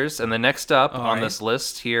Monsters, and the next up on this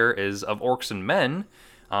list here is Of Orcs and Men.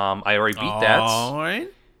 I already beat that. All right.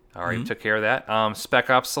 Already took care of that. Spec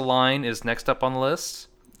Ops: The Line is next up on the list.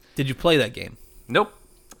 Did you play that game? Nope.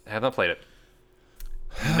 I have not played it.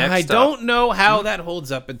 I don't know how that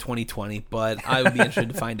holds up in 2020, but I would be interested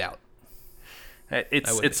to find out.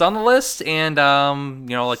 It's on the list, and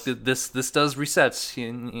this does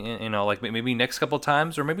resets, like maybe next couple of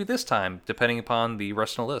times or maybe this time, depending upon the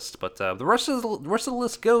rest of the list. But the rest of the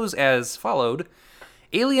list goes as followed: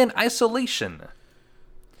 Alien Isolation.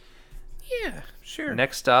 Yeah, sure.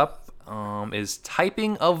 Next up is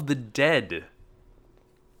Typing of the Dead.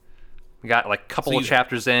 We got like a couple of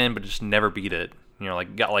chapters in, but just never beat it.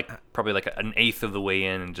 Got probably like an eighth of the way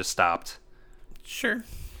in and just stopped. Sure.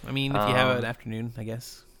 I mean, if you have an afternoon, I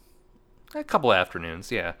guess. A couple of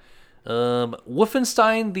afternoons, yeah.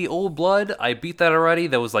 Wolfenstein: The Old Blood. I beat that already.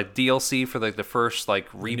 That was like DLC for like the first like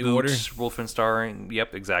reboot Wolfenstein.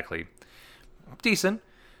 Yep, exactly. Decent.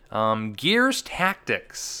 Gears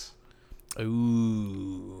Tactics.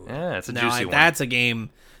 Ooh. Yeah, it's a juicy one. That's a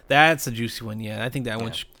game. That's a juicy one. Yeah, I think that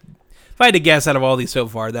one. If I had to guess out of all these so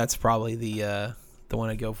far, that's probably the one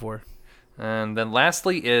I'd go for. And then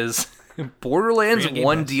lastly is Borderlands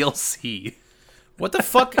 1 DLC. What the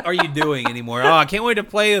fuck are you doing anymore? Oh, I can't wait to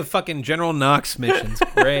play the fucking General Knox missions.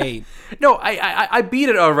 Great. No, I beat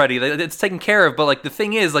it already. It's taken care of. But like the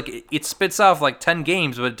thing is, like it spits off like 10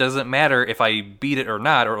 games, but it doesn't matter if I beat it or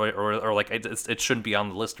not, or like it shouldn't be on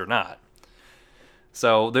the list or not.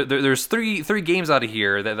 So there's three games out of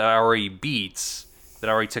here that I already beat, that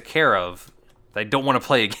I already took care of, that I don't want to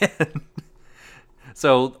play again.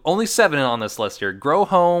 So only 7 on this list here: Grow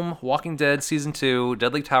Home, Walking Dead Season 2,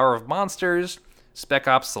 Deadly Tower of Monsters, Spec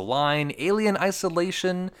Ops: The Line, Alien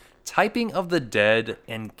Isolation, Typing of the Dead,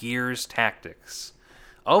 and Gears Tactics.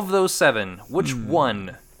 Of those 7, which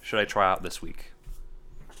one should I try out this week?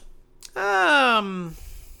 Are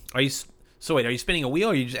you spinning a wheel,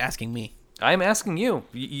 or are you just asking me? I'm asking you.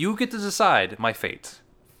 You get to decide my fate.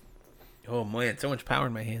 Oh man, so much power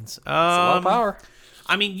in my hands. It's a lot of power.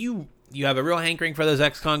 I mean, you have a real hankering for those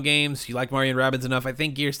XCOM games. You like Mario & Rabbids enough. I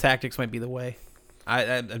think Gears Tactics might be the way.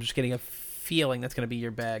 I'm just getting a feeling that's going to be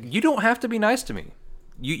your bag. You don't have to be nice to me.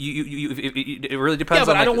 It really depends. Yeah,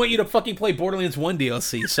 but on I don't want you to fucking play Borderlands 1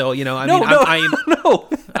 DLC. So no.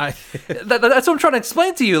 That's what I'm trying to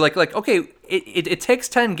explain to you. Like okay, it takes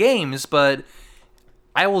 10 games, but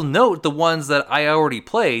I will note the ones that I already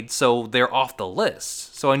played, so they're off the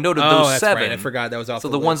list. So I noted those that's 7. Right. I forgot that was off the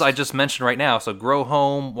list. So the ones I just mentioned right now. So Grow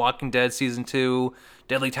Home, Walking Dead Season 2,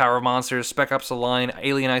 Deadly Tower of Monsters, Spec Ops: The Line,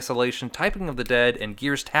 Alien Isolation, Typing of the Dead, and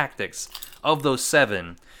Gears Tactics. Of those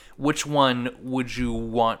 7, which one would you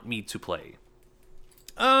want me to play?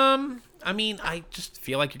 I mean, I just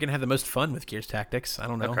feel like you're going to have the most fun with Gears Tactics. I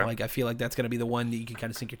don't know. Okay. Like, I feel like that's going to be the one that you can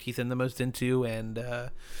kind of sink your teeth in the most into, and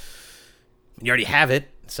you already have it.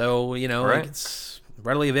 So, you know, like it's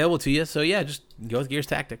readily available to you. So, yeah, just go with Gears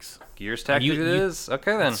Tactics. Gears Tactics it is?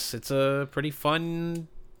 Okay, then. It's a pretty fun,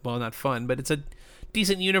 well, not fun, but it's a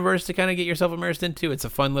decent universe to kind of get yourself immersed into. It's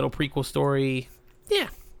a fun little prequel story. Yeah,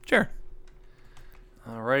 sure.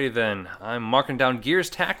 Alrighty then, I'm marking down Gears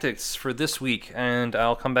Tactics for this week, and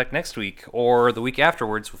I'll come back next week, or the week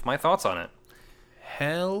afterwards, with my thoughts on it.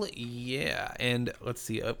 Hell yeah. And let's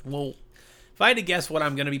see, well, if I had to guess what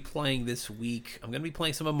I'm going to be playing this week, I'm going to be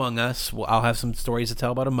playing some Among Us. Well, I'll have some stories to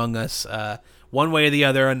tell about Among Us, one way or the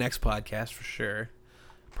other on next podcast for sure.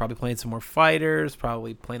 Probably playing some more fighters,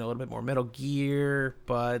 probably playing a little bit more Metal Gear,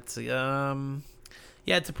 but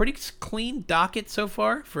yeah, it's a pretty clean docket so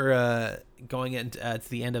far for going into to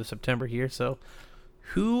the end of September here. So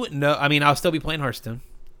who knows? I mean, I'll still be playing Hearthstone.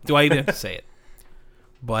 Do I even have to say it?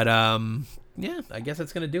 But yeah, I guess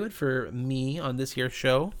that's gonna do it for me on this here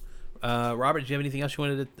show. Robert, do you have anything else you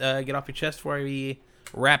wanted to get off your chest before we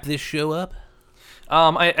wrap this show up?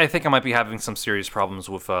 I think I might be having some serious problems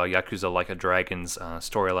with Yakuza Like a Dragon's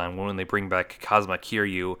storyline when they bring back Kazuma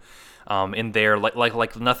Kiryu. In there,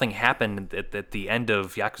 like nothing happened at the end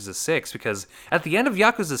of Yakuza 6, because at the end of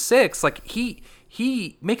Yakuza 6, like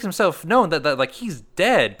he makes himself known that like he's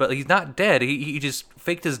dead, but he's not dead. He just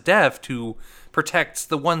faked his death to protect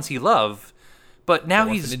the ones he loved. But now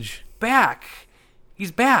he's back.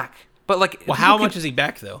 He's back. But like, well, how much is he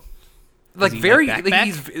back though? Like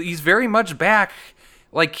he's very much back.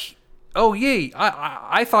 Like, oh yay,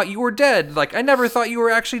 I thought you were dead. Like, I never thought you were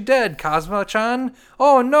actually dead, Kazuma-chan.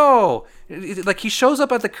 Oh no! Like, he shows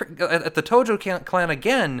up at the Tojo clan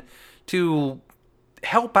again to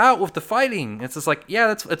help out with the fighting. It's just like,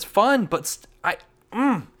 yeah, it's fun, but I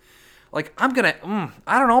don't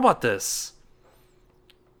know about this.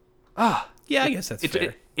 Yeah, I guess that's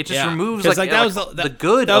fair. It just removes like that was the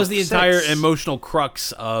good. That was the 6. entire emotional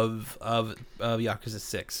crux of Yakuza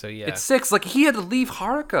 6. So yeah, it's 6. Like, he had to leave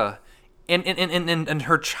Haruka and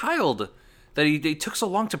her child that he took so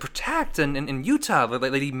long to protect, and Yuta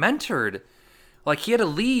that he mentored. Like, he had to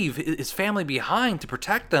leave his family behind to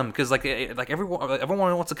protect them, because like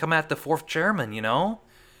everyone wants to come at the 4th chairman, you know.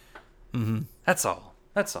 Mm-hmm. That's all.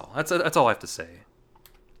 That's all I have to say.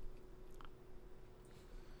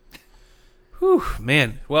 Whew,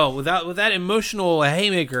 man. Well, with that emotional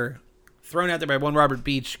haymaker thrown out there by one Robert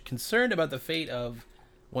Beach, concerned about the fate of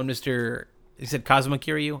one Mr. He said Kazuma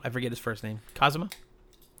Kiryu. I forget his first name. Kazuma?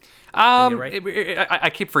 Right?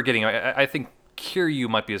 I keep forgetting. I think Kiryu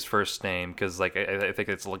might be his first name, because like I think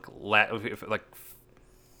it's like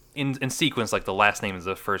in sequence, like the last name is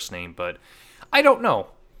the first name, but I don't know.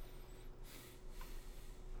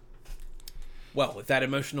 Well, with that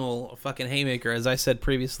emotional fucking haymaker, as I said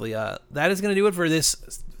previously, that is going to do it for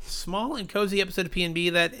this small and cozy episode of P&B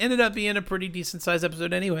that ended up being a pretty decent-sized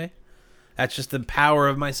episode anyway. That's just the power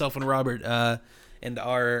of myself and Robert and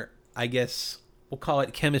our, I guess, we'll call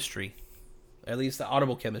it chemistry, at least the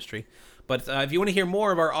audible chemistry. But if you want to hear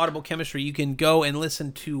more of our audible chemistry, you can go and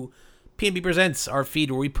listen to P&B Presents, our feed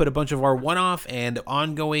where we put a bunch of our one-off and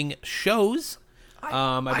ongoing shows.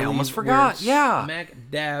 I almost forgot. Yeah, smack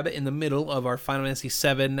dab in the middle of our Final Fantasy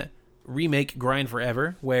VII remake Grind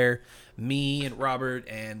Forever, where me and Robert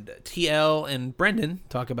and TL and Brendan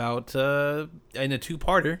talk about in a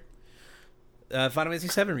 2-parter Final Fantasy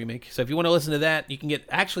VII remake. So if you want to listen to that, you can get.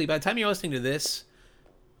 Actually, by the time you're listening to this,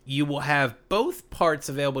 you will have both parts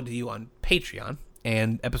available to you on Patreon,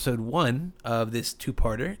 and episode 1 of this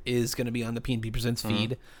 2-parter is going to be on the P&B Presents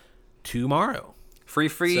feed tomorrow. Free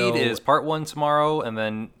feed is part 1 tomorrow, and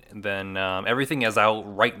then everything is out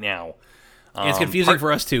right now. It's confusing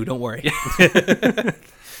for us too. Don't worry.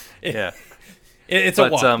 Yeah, it's a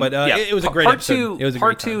walk, but it was a great episode.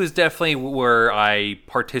 Part 2 is definitely where I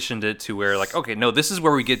partitioned it to where, like, okay, no, this is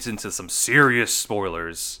where we get into some serious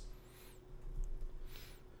spoilers.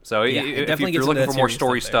 So if you're looking for more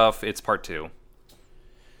story stuff, it's part 2.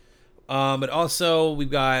 But also,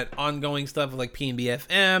 we've got ongoing stuff with like P&B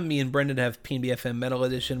FM. Me and Brendan have P&B FM Metal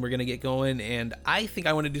Edition we're going to get going. And I think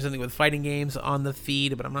I want to do something with fighting games on the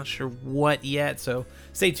feed, but I'm not sure what yet. So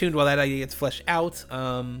stay tuned while that idea gets fleshed out.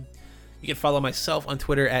 You can follow myself on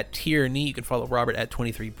Twitter at Tierney. You can follow Robert at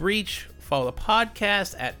 23Breach. Follow the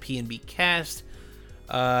podcast at P&B Cast.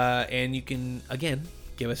 And you can, again,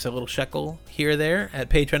 give us a little shekel here or there at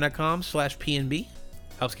patreon.com/PNB.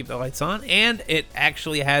 Helps keep the lights on. And it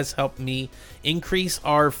actually has helped me increase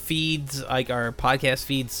our feeds, like our podcast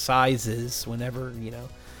feed sizes whenever,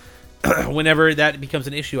 whenever that becomes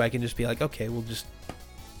an issue. I can just be like, okay, we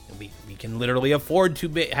can literally afford to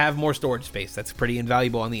have more storage space. That's pretty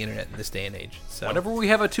invaluable on the internet in this day and age. So whenever we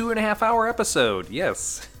have a 2.5 hour episode,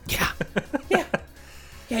 yes. Yeah.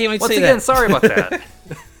 You might Once say again, that. sorry about that.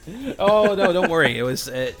 Oh no, don't worry. It was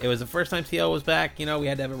the first time TL was back. We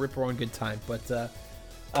had to have a rip roaring good time. But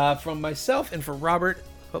from myself and for Robert,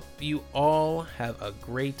 hope you all have a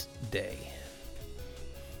great day.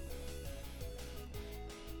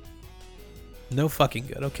 No fucking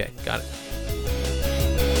good. Okay, got it.